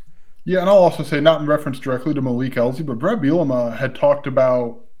practice. Yeah, and I'll also say, not in reference directly to Malik Elzy, but Brett Bielema had talked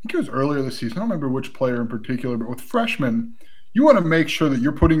about, I think it was earlier this season, I don't remember which player in particular, but with freshmen, you want to make sure that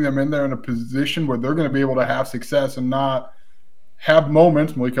you're putting them in there in a position where they're going to be able to have success and not have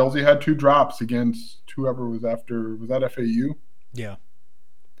moments. Malik Elzy had 2 drops against whoever was after, was that FAU? Yeah.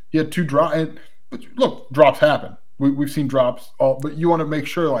 He had 2 drops. But look, drops happen. We've seen drops, but you want to make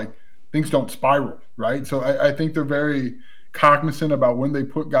sure like things don't spiral, right? So I think they're very cognizant about when they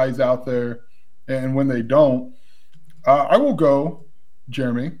put guys out there and when they don't. I will go,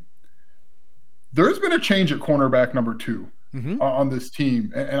 Jeremy. There's been a change at cornerback number 2 on this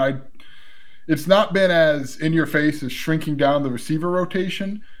team, and it's not been as in your face as shrinking down the receiver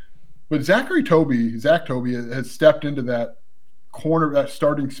rotation, but Zach Toby has stepped into that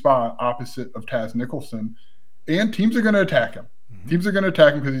starting spot opposite of Taz Nicholson, and teams are going to attack him. Teams are going to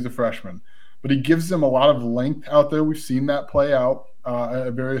attack him because he's a freshman, but he gives them a lot of length out there. We've seen that play out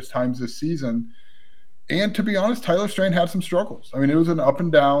at various times this season. And to be honest, Tyler Strain had some struggles. I mean, it was an up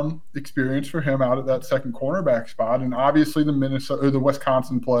and down experience for him out at that second cornerback spot. And obviously the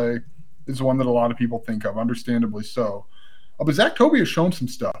Wisconsin play is one that a lot of people think of, understandably so. But Zach Toby has shown some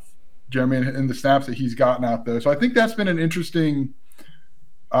stuff, Jeremy, in the snaps that he's gotten out there. So I think that's been an interesting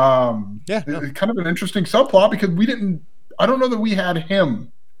kind of an interesting subplot, because I don't know that we had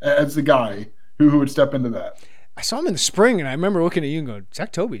him as the guy who would step into that. I saw him in the spring, and I remember looking at you and going,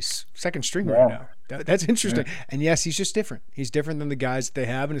 Zach Toby's second string right now. That's interesting. Yeah. And yes, he's just different. He's different than the guys that they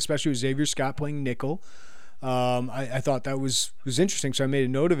have, and especially with Xavier Scott playing nickel. I thought that was interesting, so I made a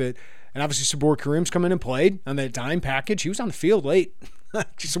note of it. And obviously, Sabor Kareem's come in and played on that dime package. He was on the field late.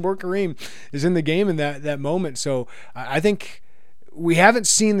 Sabor Kareem is in the game in that moment. So I think we haven't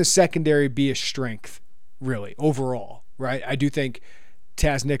seen the secondary be a strength, really, overall, right? I do think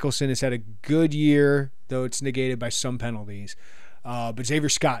Taz Nicholson has had a good year, though it's negated by some penalties. But Xavier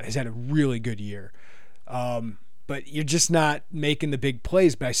Scott has had a really good year. But you're just not making the big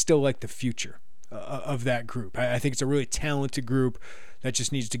plays, but I still like the future of that group. I think it's a really talented group that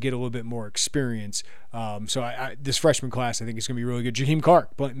just needs to get a little bit more experience. So this freshman class, I think, is going to be really good. Jaheim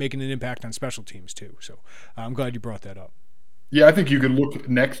Clark making an impact on special teams, too. So I'm glad you brought that up. Yeah, I think you could look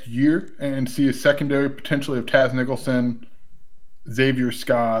next year and see a secondary potentially of Taz Nicholson, Xavier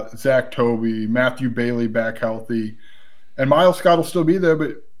Scott, Zach Toby, Matthew Bailey back healthy. And Miles Scott will still be there,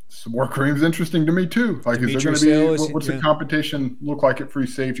 but Sabor Kareem's interesting to me too. Like, is there going to be what's the competition look like at free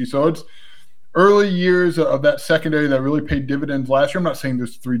safety? So it's early years of that secondary that really paid dividends last year. I'm not saying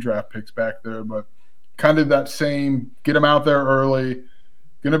there's 3 draft picks back there, but kind of that same get them out there early,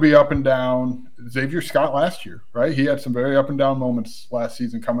 going to be up and down. Xavier Scott last year, right? He had some very up and down moments last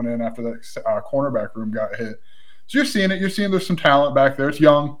season coming in after that cornerback room got hit. So you're seeing it. You're seeing there's some talent back there. It's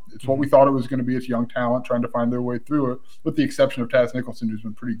young. It's what we thought it was going to be. It's young talent trying to find their way through it, with the exception of Taz Nicholson, who's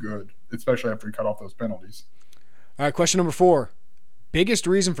been pretty good, especially after he cut off those penalties. All right, question number 4. Biggest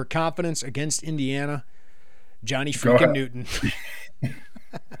reason for confidence against Indiana? Johnny freaking Newton.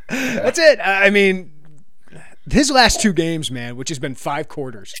 That's it. I mean, his last 2 games, man, which has been 5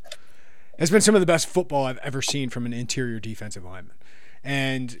 quarters, has been some of the best football I've ever seen from an interior defensive lineman.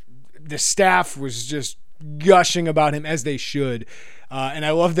 And the staff was just gushing about him, as they should. And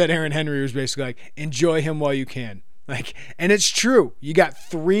I love that Aaron Henry was basically like, enjoy him while you can. And it's true. You got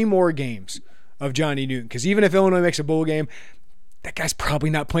 3 more games of Johnny Newton, because even if Illinois makes a bowl game, that guy's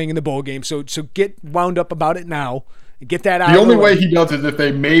probably not playing in the bowl game. So get wound up about it now. Get that out. The only way he does is if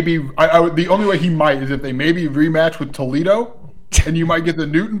they maybe the only way he might is if they maybe rematch with Toledo, and you might get the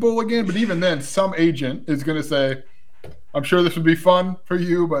Newton Bowl again. But even then, some agent is going to say, I'm sure this would be fun for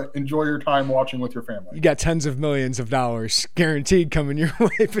you, but enjoy your time watching with your family. You got tens of millions of dollars guaranteed coming your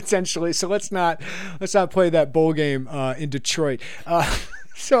way potentially. So let's not play that bowl game in Detroit.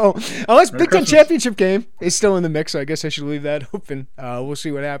 So unless Big Ten championship game is still in the mix, so I guess I should leave that open. We'll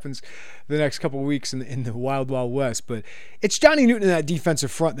see what happens the next couple of weeks in the Wild Wild West. But it's Johnny Newton in that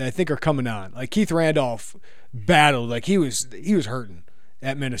defensive front that I think are coming on. Like Keith Randolph battled, like he was hurting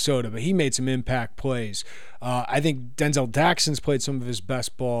at Minnesota, but he made some impact plays. I think Denzel Daxon's played some of his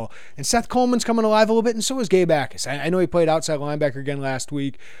best ball, and Seth Coleman's coming alive a little bit, and so is Gabe Akis. I know he played outside linebacker again last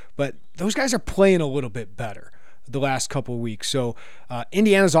week, but those guys are playing a little bit better the last couple of weeks. So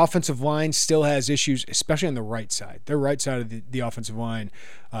Indiana's offensive line still has issues, especially on the right side. Their right side of the offensive line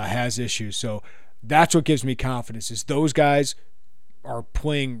has issues. So that's what gives me confidence, is those guys are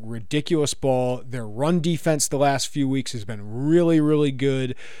playing ridiculous ball. Their run defense the last few weeks has been really, really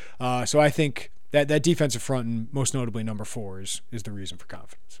good. So I think that defensive front, and most notably number 4, is the reason for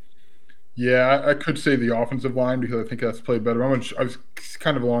confidence. Yeah, I could say the offensive line, because I think that's played better. I was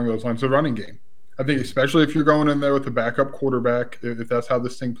kind of along those lines. The running game, I think, especially if you're going in there with a backup quarterback, if that's how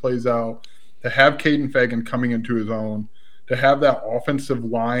this thing plays out, to have Caden Fagan coming into his own, to have that offensive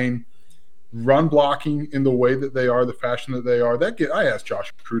line run blocking in the way that they are, the fashion that they are. I asked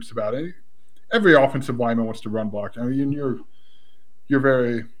Josh Krutz about it. Every offensive lineman wants to run block. I mean, your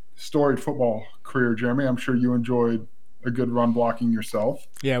very storied football career, Jeremy, I'm sure you enjoyed a good run blocking yourself.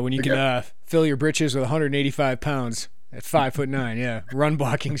 Yeah, when you can fill your britches with 185 pounds at 5'9", yeah, run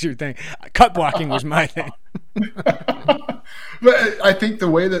blocking's your thing. Cut blocking was my thing. But I think the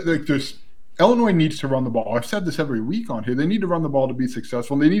way that there's Illinois needs to run the ball. I've said this every week on here. They need to run the ball to be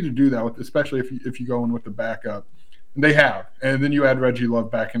successful. And they need to do that, especially if you go in with the backup. And they have. And then you add Reggie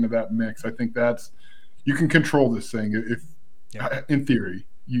Love back into that mix. I think you can control this thing. In theory,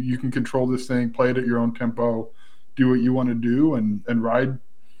 you can control this thing, play it at your own tempo, do what you want to do, and ride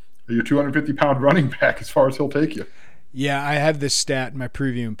your 250-pound running back as far as he'll take you. Yeah, I have this stat in my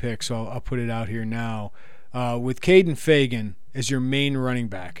preview pick, so I'll put it out here now. With Caden Fagan as your main running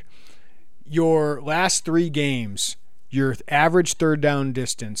back, your last 3 games, your average third down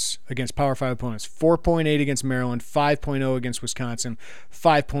distance against Power 5 opponents, 4.8 against Maryland, 5.0 against Wisconsin,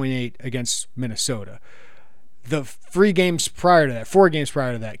 5.8 against Minnesota. The 4 games prior to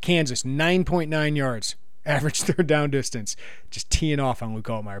that, Kansas, 9.9 yards, average third down distance, just teeing off on Luke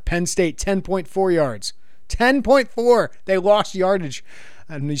Altmaier. Penn State, 10.4 yards. 10.4. They lost yardage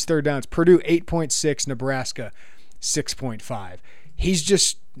on these third downs. Purdue, 8.6. Nebraska, 6.5. He's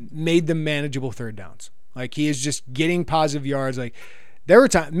just made them manageable third downs. Like, he is just getting positive yards. Like, there were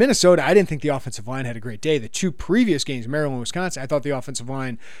times, Minnesota, I didn't think the offensive line had a great day. The 2 previous games, Maryland and Wisconsin, I thought the offensive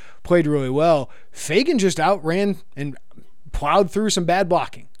line played really well. Fagan just outran and plowed through some bad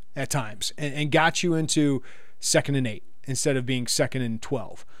blocking at times and got you into 2nd and 8 instead of being 2nd and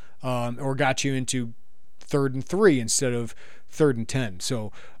 12, or got you into 3rd and 3 instead of 3rd and 10.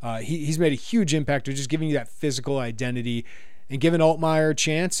 So he's made a huge impact of just giving you that physical identity and giving Altmaier a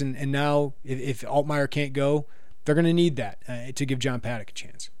chance. And now if Altmaier can't go, they're going to need that to give John Paddock a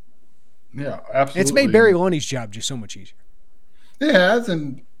chance. Yeah, absolutely. And it's made Barry Loney's job just so much easier. It has,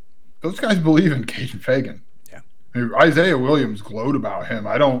 and those guys believe in Caden Fagan. Yeah. I mean, Isaiah Williams glowed about him.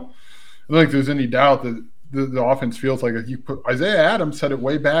 I don't think there's any doubt that the offense feels like you put Isaiah Adams said it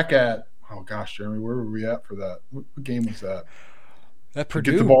way back at, oh gosh, Jeremy, where were we at for that? What game was that? That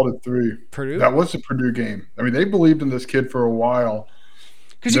Purdue. Get the ball to 3. Purdue? That was the Purdue game. I mean, they believed in this kid for a while.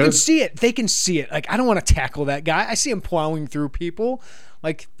 Because you can see it. They can see it. Like, I don't want to tackle that guy. I see him plowing through people.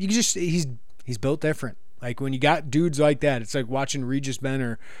 Like, you can just he's built different. Like, when you got dudes like that, it's like watching Regis Ben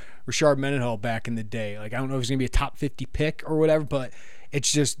or Rashard Mendenhall back in the day. Like, I don't know if he's going to be a top 50 pick or whatever, but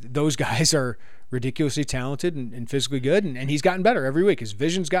it's just those guys are ridiculously talented and physically good, and he's gotten better every week. His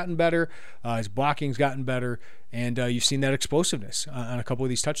vision's gotten better, his blocking's gotten better, and you've seen that explosiveness on a couple of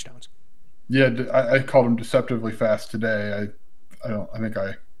these touchdowns. Yeah, I called him deceptively fast today. I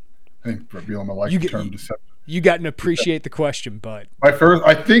think Brett Bielema liked the term deceptive. You got to appreciate the question, bud. My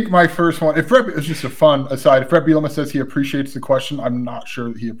first one. If Brett, it's just a fun aside. If Brett Bielema says he appreciates the question, I'm not sure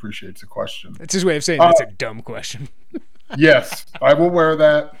that he appreciates the question. That's his way of saying that's a dumb question. Yes, I will wear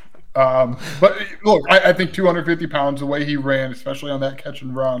that. But look, I think 250 pounds, the way he ran, especially on that catch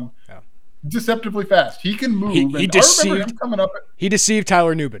and run, deceptively fast. He can move. I remember him coming up. He deceived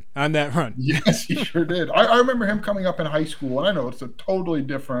Tyler Nubin on that run. Yes, he sure did. I remember him coming up in high school, and I know it's a totally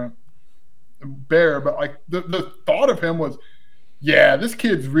different bear, but like the thought of him was, yeah, this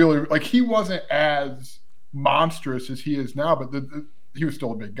kid's really like he wasn't as monstrous as he is now, but he was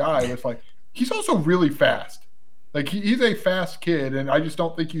still a big guy. It's like he's also really fast. Like he's a fast kid, and I just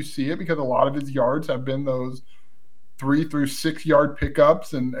don't think you see it because a lot of his yards have been those 3 through 6 yard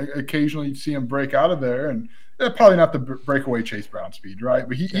pickups, and occasionally you see him break out of there, and probably not the breakaway Chase Brown speed, right?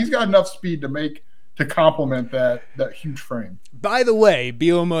 But he's got enough speed to complement that huge frame. By the way,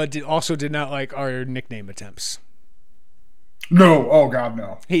 Bielema also did not like our nickname attempts. No, oh God,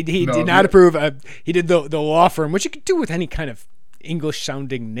 no. He did not approve. He did the law firm, which you could do with any kind of English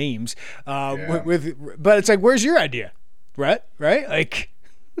sounding names. But it's like, where's your idea, Brett? Right? Like.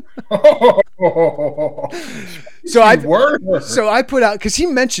 So I put out because he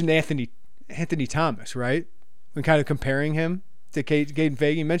mentioned Anthony Thomas, right? When kind of comparing him to Caden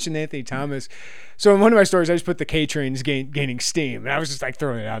Feige, he mentioned Anthony Thomas. So in one of my stories, I just put the K trains gaining steam, and I was just like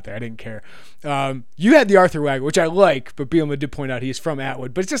throwing it out there. I didn't care. You had the Arthur Wagner, which I like, but Bielema did point out he is from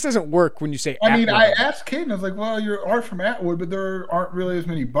Atwood, but it just doesn't work when you say. I mean, I asked Caden, I was like, "Well, you are from Atwood, but there aren't really as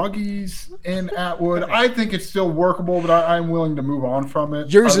many buggies in Atwood." I think it's still workable, but I'm willing to move on from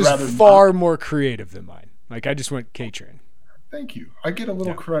it. Yours is far more creative than mine. Like I just went K train. Thank you. I get a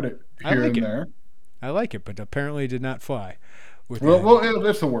little credit here and there. I like it, but apparently it did not fly. Well,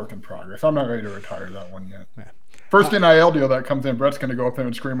 it's a work in progress. I'm not ready to retire that one yet. Yeah. First NIL deal that comes in, Brett's going to go up there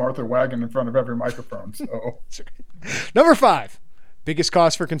and scream Arthur Wagner in front of every microphone. So, Number 5, biggest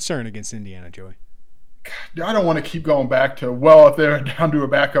cause for concern against Indiana, Joey. God, I don't want to keep going back to if they're down to a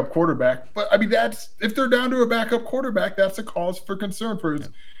backup quarterback, but I mean if they're down to a backup quarterback, that's a cause for concern for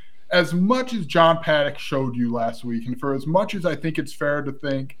as much as John Paddock showed you last week, and for as much as I think it's fair to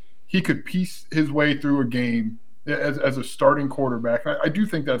think he could piece his way through a game as a starting quarterback. I do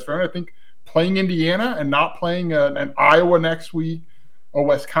think that's fair. And I think playing Indiana and not playing an Iowa next week or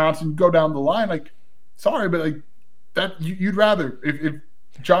Wisconsin, go down the line, like, sorry, but like that you'd rather if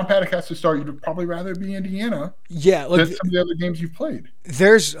John Paddock has to start, you'd probably rather be Indiana. Yeah, like than some of the other games you've played.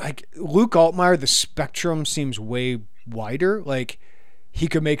 There's like Luke Altmaier, the spectrum seems way wider. Like he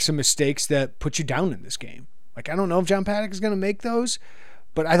could make some mistakes that put you down in this game. Like I don't know if John Paddock is going to make those.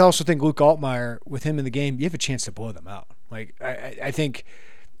 But I also think Luke Altmaier, with him in the game, you have a chance to blow them out. Like I think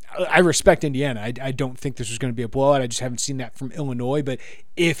I respect Indiana. I don't think this was going to be a blowout. I just haven't seen that from Illinois. But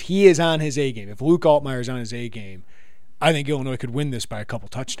if he is on his A game, if Luke Altmaier is on his A game, I think Illinois could win this by a couple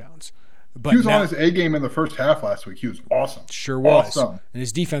touchdowns. But he was on his A game in the first half last week. He was awesome. Sure was. Awesome. And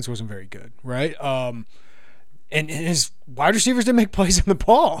his defense wasn't very good, right? And his wide receivers didn't make plays on the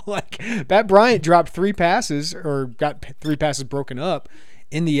ball. Like Matt Bryant dropped 3 passes or got 3 passes broken up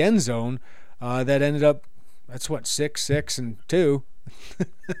in the end zone that ended up, that's what, 6 and 2.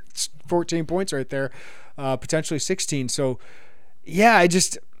 It's 14 points right there, potentially 16. So, yeah,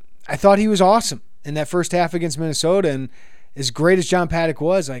 I thought he was awesome in that first half against Minnesota. And as great as John Paddock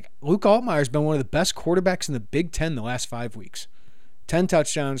was, like Luke Altmaier's been one of the best quarterbacks in the Big Ten the last 5 weeks. 10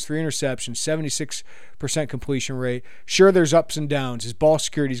 touchdowns, 3 interceptions, 76% completion rate. Sure, there's ups and downs. His ball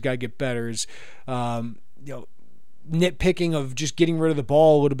security's got to get better. His, nitpicking of just getting rid of the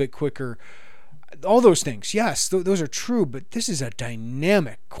ball a little bit quicker. All those things, yes, those are true, but this is a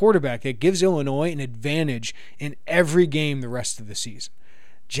dynamic quarterback that gives Illinois an advantage in every game the rest of the season.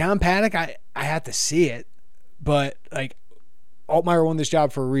 John Paddock, I had to see it, but like Altmaier won this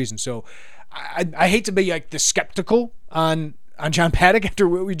job for a reason. So I hate to be like the skeptical on John Paddock after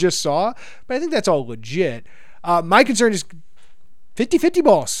what we just saw, but I think that's all legit. My concern is 50-50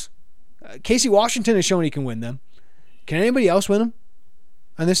 balls. Casey Washington has shown he can win them. Can anybody else win them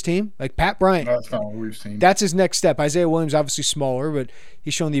on this team? Like Pat Bryant. That's not what we've seen. That's his next step. Isaiah Williams, obviously smaller, but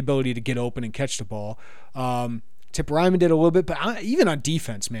he's shown the ability to get open and catch the ball. Tip Ryman did a little bit, but even on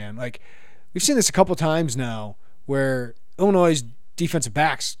defense, man, like we've seen this a couple times now where Illinois' defensive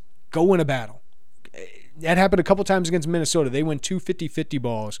backs go win a battle. That happened a couple times against Minnesota. They win 2 50-50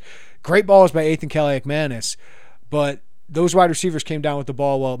 balls. Great balls by Ethan Kaliak-Manis, but those wide receivers came down with the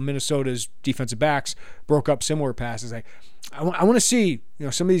ball while Minnesota's defensive backs broke up similar passes. I want to see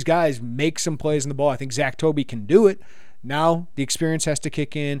some of these guys make some plays in the ball. I think Zach Toby can do it. Now the experience has to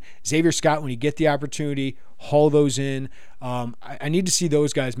kick in. Xavier Scott, when you get the opportunity, haul those in. I need to see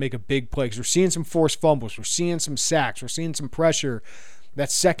those guys make a big play because we're seeing some forced fumbles. We're seeing some sacks. We're seeing some pressure. That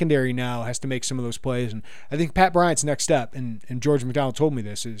secondary now has to make some of those plays. And I think Pat Bryant's next step, and George McDonald told me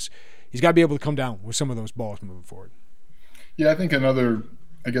this, is he's got to be able to come down with some of those balls moving forward. Yeah, I think another,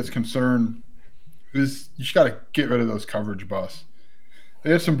 concern is you just got to get rid of those coverage busts.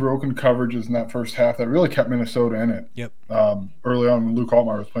 They had some broken coverages in that first half that really kept Minnesota in it. Yep. Early on when Luke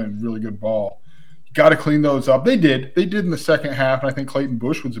Altmaier was playing really good ball. You got to clean those up. They did. They did in the second half, and I think Clayton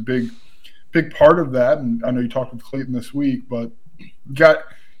Bush was a big part of that. And I know you talked with Clayton this week, but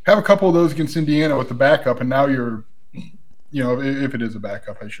have a couple of those against Indiana with the backup, and now you're, if it is a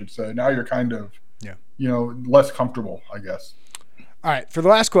backup, I should say, now you're kind of, less comfortable, I guess. All right, for the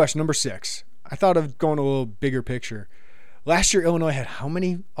last question, number 6, I thought of going a little bigger picture. Last year, Illinois had how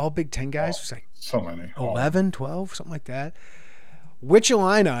many all Big Ten guys? It was like so many. 11, 12, something like that. Which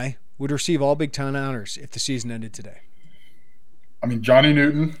Illini would receive all Big Ten honors if the season ended today? I mean, Johnny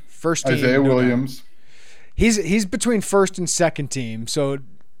Newton, first team, Isaiah Williams. He's between first and second team, so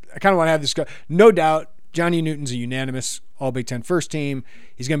I kind of want to have this. No doubt, Johnny Newton's a unanimous all Big Ten first team.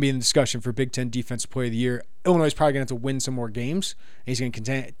 He's going to be in the discussion for Big Ten Defensive Player of the Year. Illinois is probably going to have to win some more games. And he's going to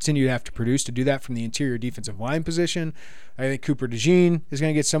continue to have to produce to do that from the interior defensive line position. I think Cooper DeJean is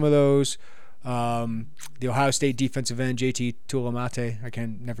going to get some of those. The Ohio State defensive end, JT Tuilamate, I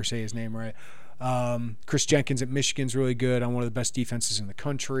can never say his name right. Chris Jenkins at Michigan's really good on one of the best defenses in the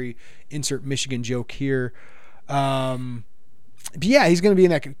country. Insert Michigan joke here. But yeah, he's going to be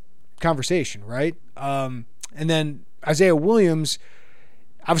in that conversation, right? And then Isaiah Williams,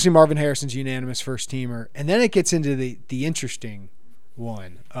 obviously Marvin Harrison's unanimous first teamer. And then it gets into the interesting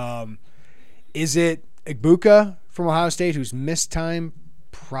one. Is it Igbuka from Ohio State who's missed time?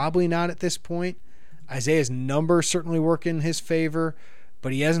 Probably not at this point. Isaiah's numbers certainly work in his favor,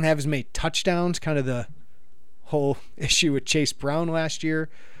 but he doesn't have as many touchdowns. Kind of the whole issue with Chase Brown last year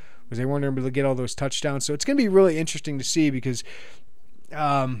was they weren't able to get all those touchdowns. So it's going to be really interesting to see because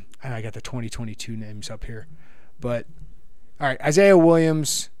I got the 2022 names up here. But, all right, Isaiah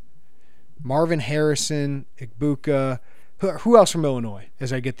Williams, Marvin Harrison, Igbuka. Who else from Illinois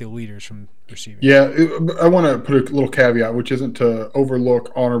as I get the leaders from receiving? Yeah, I want to put a little caveat, which isn't to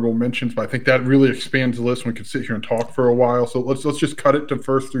overlook honorable mentions, but I think that really expands the list. We could sit here and talk for a while. So let's just cut it to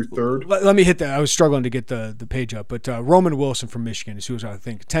first through third. Let me hit that. I was struggling to get the page up. But Roman Wilson from Michigan is who was, I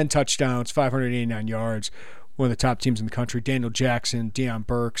think, 10 touchdowns, 589 yards, one of the top teams in the country. Daniel Jackson, Deion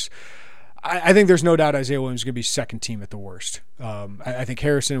Burks. I think there's no doubt Isaiah Williams is going to be second team at the worst. I think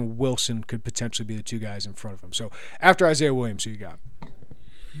Harrison and Wilson could potentially be the two guys in front of him. So after Isaiah Williams, who you got?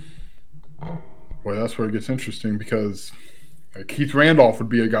 Well, that's where it gets interesting because Keith Randolph would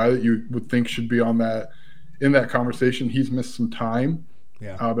be a guy that you would think should be in that conversation. He's missed some time,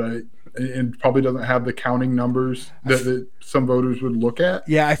 but and probably doesn't have the counting numbers that some voters would look at.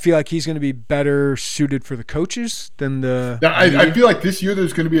 Yeah, I feel like he's going to be better suited for the coaches than the I feel like this year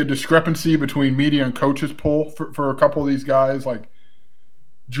there's going to be a discrepancy between media and coaches poll for a couple of these guys. Like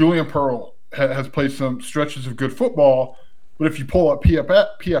Julian Pearl has played some stretches of good football, but if you pull up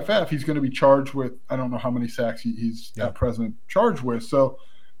PFF, he's going to be charged with I don't know how many sacks he's at present charged with. So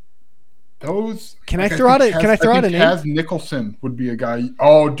those Can I throw out a name? Taz Nicholson would be a guy.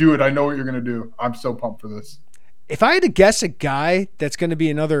 Oh, do it! I know what you're going to do. I'm so pumped for this. If I had to guess a guy that's going to be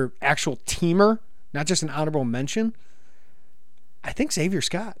another actual teamer, not just an honorable mention, I think Xavier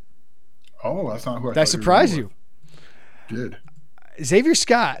Scott. Oh, that's not who I Did I surprise you? Did. Xavier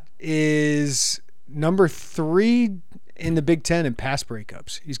Scott is number 3 in the Big Ten in pass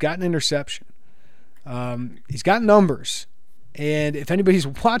breakups. He's got an interception. He's got numbers. And if anybody's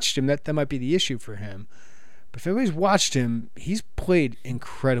watched him, that might be the issue for him. But if anybody's watched him, he's played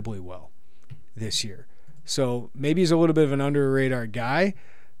incredibly well this year. So maybe he's a little bit of an under-the-radar guy.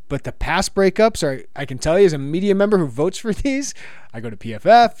 But the pass breakups are, I can tell you as a media member who votes for these, I go to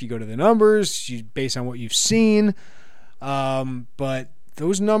PFF, you go to the numbers, based on what you've seen. But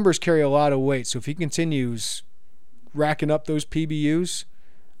those numbers carry a lot of weight. So if he continues racking up those PBUs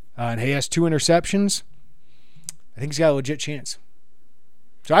and he has 2 interceptions, I think he's got a legit chance.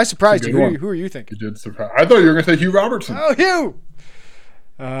 So I surprised you. Who are you thinking? You did surprise. I thought you were going to say Hugh Robertson. Oh, Hugh!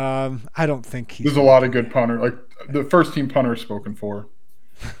 I don't think there's a lot of good punter. Like the first team punter is spoken for.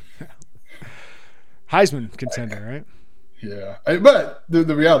 Heisman contender, right? Yeah, but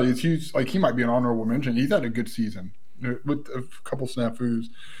the reality is he might be an honorable mention. He's had a good season with a couple snafus.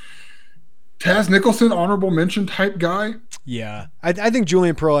 Taz Nicholson, honorable mention type guy. Yeah, I think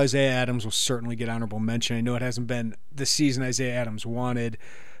Julian Pearl, Isaiah Adams will certainly get honorable mention. I know it hasn't been the season Isaiah Adams wanted,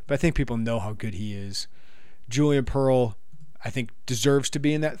 but I think people know how good he is. Julian Pearl, I think, deserves to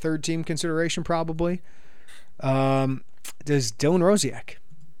be in that third team consideration probably. Does Dylan Rosiak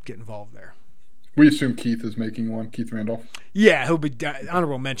get involved there? We assume Keith is making one, Keith Randolph. Yeah, he'll be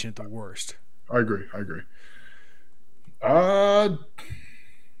honorable mention at the worst. I agree. Dylan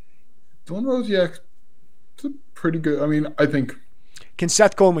Rosiak, it's a pretty good. I mean, I think. Can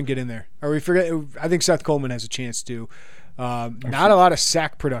Seth Coleman get in there? Or we forget? I think Seth Coleman has a chance to. Not a lot of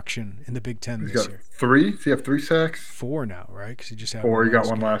sack production in the Big Ten this year. 3? Does he have 3 sacks? 4 now, right? Because he just had 4. He got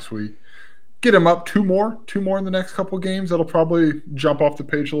one last week. Get him up 2 more in the next couple games. That'll probably jump off the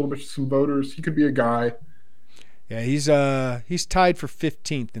page a little bit to some voters. He could be a guy. Yeah, he's tied for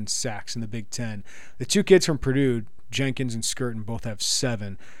 15th in sacks in the Big Ten. The 2 kids from Purdue, Jenkins and Skirton, both have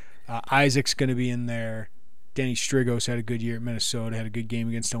 7. Isaac's going to be in there. Danny Strigos had a good year at Minnesota, had a good game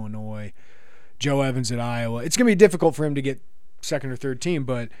against Illinois. Joe Evans at Iowa. It's going to be difficult for him to get second or third team,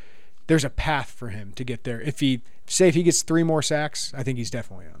 but there's a path for him to get there. If he gets 3 more sacks, I think he's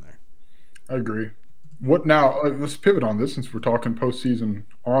definitely on there. I agree. What now? Let's pivot on this since we're talking postseason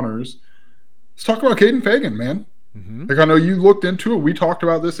honors. Let's talk about Caden Fagan, man. Mm-hmm. Like, I know you looked into it. We talked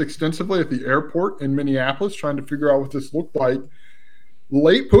about this extensively at the airport in Minneapolis, trying to figure out what this looked like.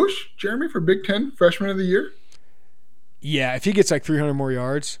 Late push, Jeremy, for Big Ten Freshman of the Year? Yeah, if he gets like 300 more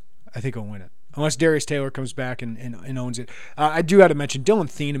yards, I think he'll win it. Unless Darius Taylor comes back and owns it. I do have to mention Dylan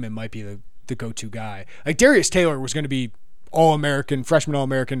Thieneman might be the go-to guy. Like Darius Taylor was going to be All-American, freshman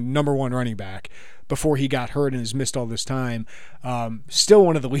All-American, #1 running back before he got hurt and has missed all this time. Still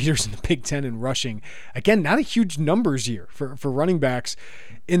one of the leaders in the Big Ten in rushing. Again, not a huge numbers year for running backs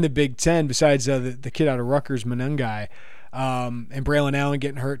in the Big Ten besides the kid out of Rutgers, Menungai. And Braylon Allen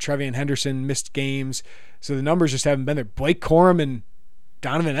getting hurt. Trevian Henderson missed games. So the numbers just haven't been there. Blake Corum and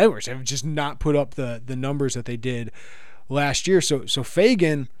Donovan Edwards have just not put up the numbers that they did last year. So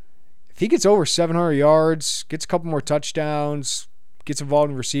Fagan, if he gets over 700 yards, gets a couple more touchdowns, gets involved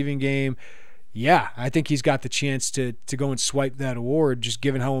in the receiving game, yeah, I think he's got the chance to go and swipe that award, just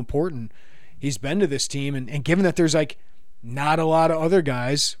given how important he's been to this team and given that there's like not a lot of other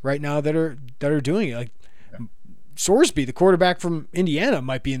guys right now that are doing it. Like Sorsby, the quarterback from Indiana,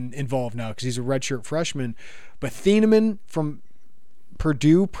 might be involved now because he's a redshirt freshman. But Thieneman from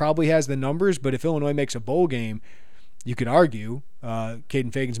Purdue probably has the numbers, but if Illinois makes a bowl game, you could argue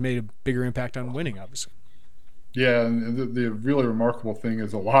Caden Fagan's made a bigger impact on winning, obviously. Yeah, and the really remarkable thing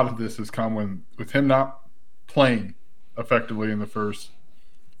is a lot of this has come with him not playing effectively in the first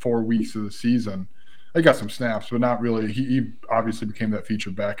 4 weeks of the season. He got some snaps, but not really. He obviously became that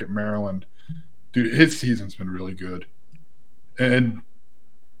featured back at Maryland. Dude, his season's been really good. And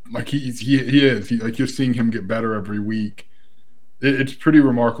like he is. Like you're seeing him get better every week. It's pretty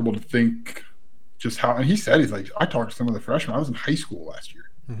remarkable to think just how – and he said, he's like, I talked to some of the freshmen. I was in high school last year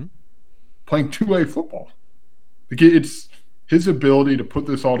playing 2A football. Like it's his ability to put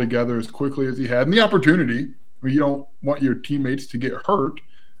this all together as quickly as he had and the opportunity. I mean, you don't want your teammates to get hurt,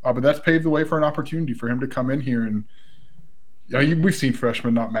 but that's paved the way for an opportunity for him to come in here. And we've seen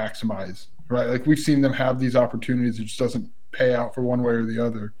freshmen not maximize, right? Like we've seen them have these opportunities. It just doesn't pay out for one way or the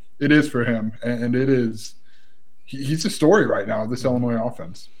other. It is for him, and it is – he's a story right now, this Illinois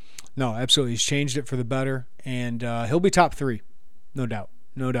offense. No, absolutely. He's changed it for the better, and he'll be top 3, no doubt.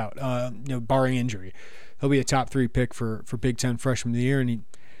 Barring injury. He'll be a top 3 pick for Big Ten Freshman of the Year, and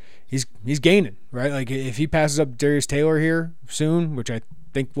he's gaining, right? Like if he passes up Darius Taylor here soon, which I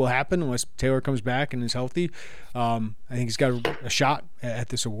think will happen unless Taylor comes back and is healthy, I think he's got a shot at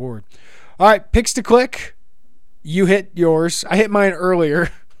this award. All right, picks to click. You hit yours. I hit mine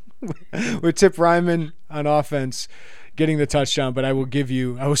earlier with Tip Ryman on offense getting the touchdown, but I will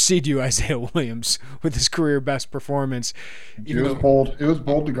cede you Isaiah Williams with his career best performance. It was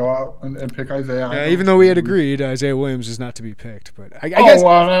bold to go out and pick Isaiah. Yeah, even though we had agreed Isaiah Williams is not to be picked. But I guess.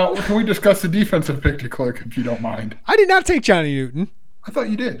 Now can we discuss the defensive pick to click if you don't mind? I did not take Johnny Newton. I thought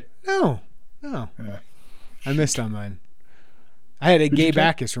you did. No. Yeah. I missed on mine. I had a Gabe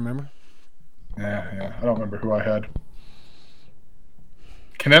Backus, remember? Yeah. I don't remember who I had.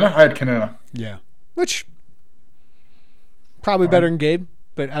 Kanena? I had Kanena. Yeah. Which probably better than Gabe,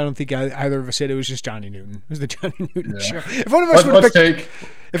 but I don't think either of us said it was just Johnny Newton. It was the Johnny Newton show. If one of us would pick,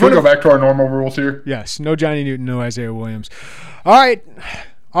 can we go back to our normal rules here? Yes. No Johnny Newton, no Isaiah Williams. All right.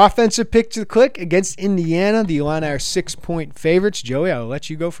 Offensive pick to click against Indiana. The Illini are 6-point favorites. Joey, I'll let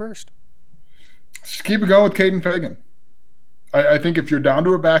you go first. Just keep it going with Caden Fagan. I think if you're down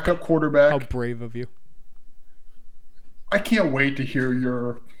to a backup quarterback. How brave of you. I can't wait to hear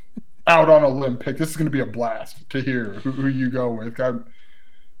your out on a limb pick. This is going to be a blast to hear who you go with. I'm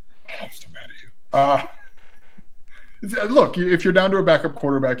so mad at you. Look, if you're down to a backup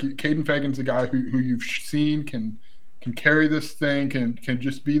quarterback, Caden Fagan's a guy who you've seen can carry this thing, can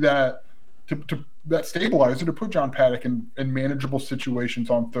just be that that stabilizer to put John Paddock in manageable situations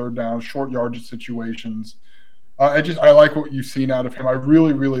on third down, short yardage situations. I like what you've seen out of him. I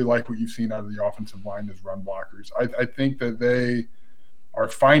really, really like what you've seen out of the offensive line as run blockers. I think that they are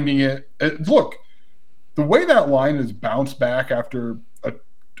finding it. Look, the way that line has bounced back after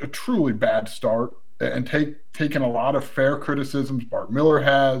a truly bad start and taken a lot of fair criticisms. Bart Miller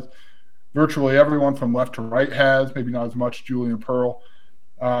has. Virtually everyone from left to right has. Maybe not as much Julian Pearl.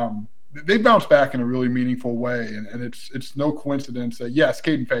 They bounced back in a really meaningful way, and it's no coincidence that, yes,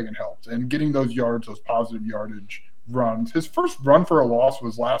 Caden Fagan helps. And getting those yards, those positive yardage runs. His first run for a loss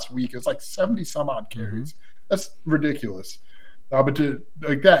was last week. It's like 70-some-odd carries. That's ridiculous. But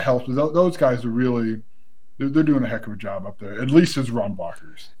that helps. Those guys are really – they're doing a heck of a job up there, at least as run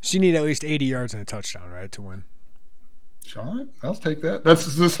blockers. So you need at least 80 yards and a touchdown, right, to win? Sean, I'll take that.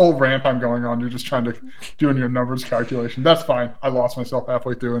 That's this whole rant I'm going on. You're just trying to doing your numbers calculation. That's fine. I lost myself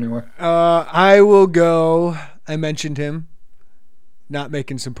halfway through anyway. I will go. I mentioned him not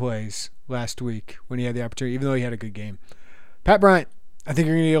making some plays last week when he had the opportunity, even though he had a good game. Pat Bryant. I think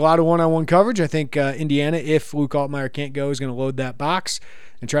you're going to need a lot of one-on-one coverage. I think Indiana, if Luke Altmaier can't go, is going to load that box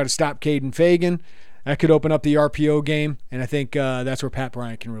and try to stop Caden Fagan. That could open up the RPO game, and I think that's where Pat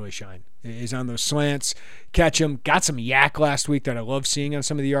Bryant can really shine. Is on those slants, catch him. Got some yak last week that I love seeing on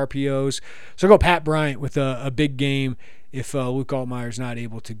some of the RPOs. So I'll go Pat Bryant with a big game if Luke Altmaier's not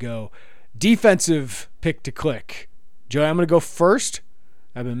able to go. Defensive pick to click. Joey, I'm going to go first.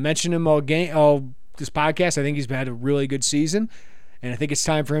 I've been mentioning him all this podcast. I think he's had a really good season, and I think it's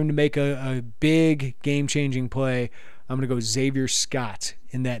time for him to make a big game-changing play. I'm going to go Xavier Scott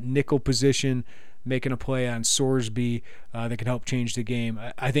in that nickel position, making a play on Sorsby that can help change the game.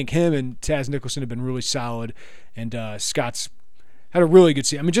 I think him and Taz Nicholson have been really solid, and Scott's had a really good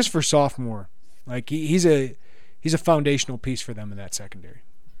season. I mean, just for sophomore, like he's a foundational piece for them in that secondary.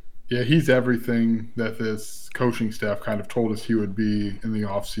 Yeah, he's everything that this coaching staff kind of told us he would be in the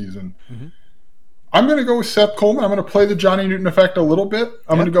offseason. Mm-hmm. I'm going to go with Seth Coleman. I'm going to play the Johnny Newton effect a little bit.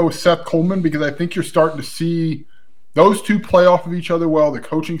 I'm going to go with Seth Coleman because I think you're starting to see those two play off of each other well. The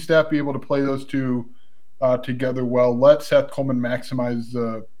coaching staff be able to play those two together well. Let Seth Coleman maximize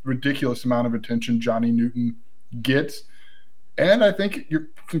the ridiculous amount of attention Johnny Newton gets. And I think you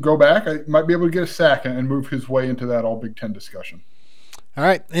can go back. I might be able to get a sack and move his way into that all Big Ten discussion. All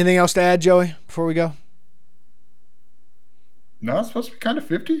right. Anything else to add, Joey, before we go? No, it's supposed to be kind of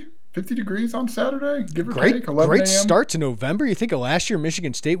 50 degrees on Saturday. Give or take, 11 Great a.m. start to November. You think of last year,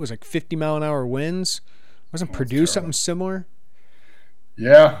 Michigan State was like 50-mile-an-hour winds. Wasn't Purdue something similar?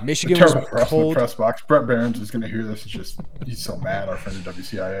 Yeah. Michigan was cold. In the press box. Brett Barons is going to hear this. He's so mad, our friend at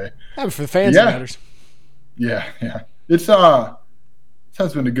WCIA. Yeah, but for the fans, it matters. Yeah. It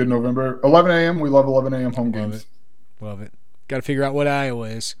has been a good November. 11 a.m. We love 11 a.m. home games. Love it. Got to figure out what Iowa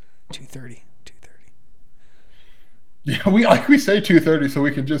is. 2:30. Yeah, we say 2:30 so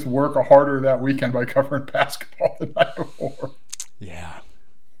we can just work harder that weekend by covering basketball the night before. Yeah,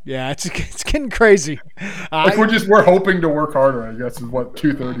 it's getting crazy. We're hoping to work harder, I guess, is what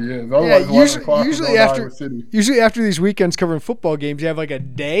 2:30 is. Otherwise, usually after these weekends covering football games, you have like a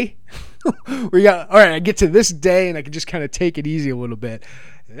day where you got, all right, I get to this day and I can just kind of take it easy a little bit.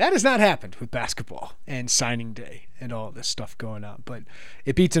 That has not happened with basketball and signing day and all this stuff going on, but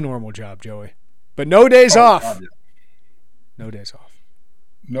it beats a normal job, Joey. But no days off. God, yeah. No days off.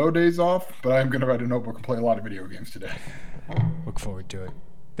 No days off, but I'm going to write a notebook and play a lot of video games today. Look forward to it.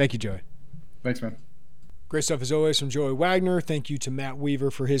 Thank you, Joey. Thanks, man. Great stuff as always from Joey Wagner. Thank you to Matt Weaver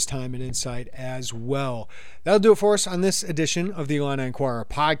for his time and insight as well. That'll do it for us on this edition of the Illini Inquirer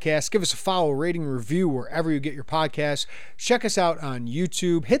podcast. Give us a follow, rating, review wherever you get your podcasts. Check us out on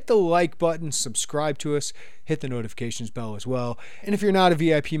YouTube. Hit the like button. Subscribe to us. Hit the notifications bell as well. And if you're not a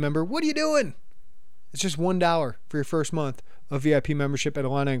VIP member, what are you doing? It's just $1 for your first month of VIP membership at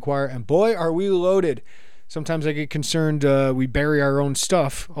Illini Inquirer. And boy, are we loaded. Sometimes I get concerned we bury our own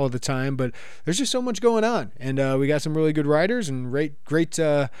stuff all the time, but there's just so much going on. And we got some really good writers and great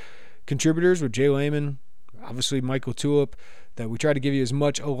contributors with Jay Lehman, obviously Michael Tulip, that we try to give you as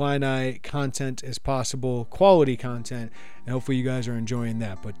much Illini content as possible, quality content, and hopefully you guys are enjoying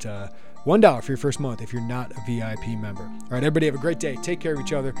that. But $1 for your first month if you're not a VIP member. All right, everybody have a great day. Take care of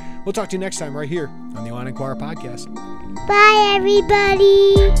each other. We'll talk to you next time right here on the Illini Inquirer podcast. Bye,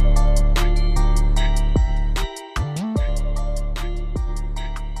 everybody.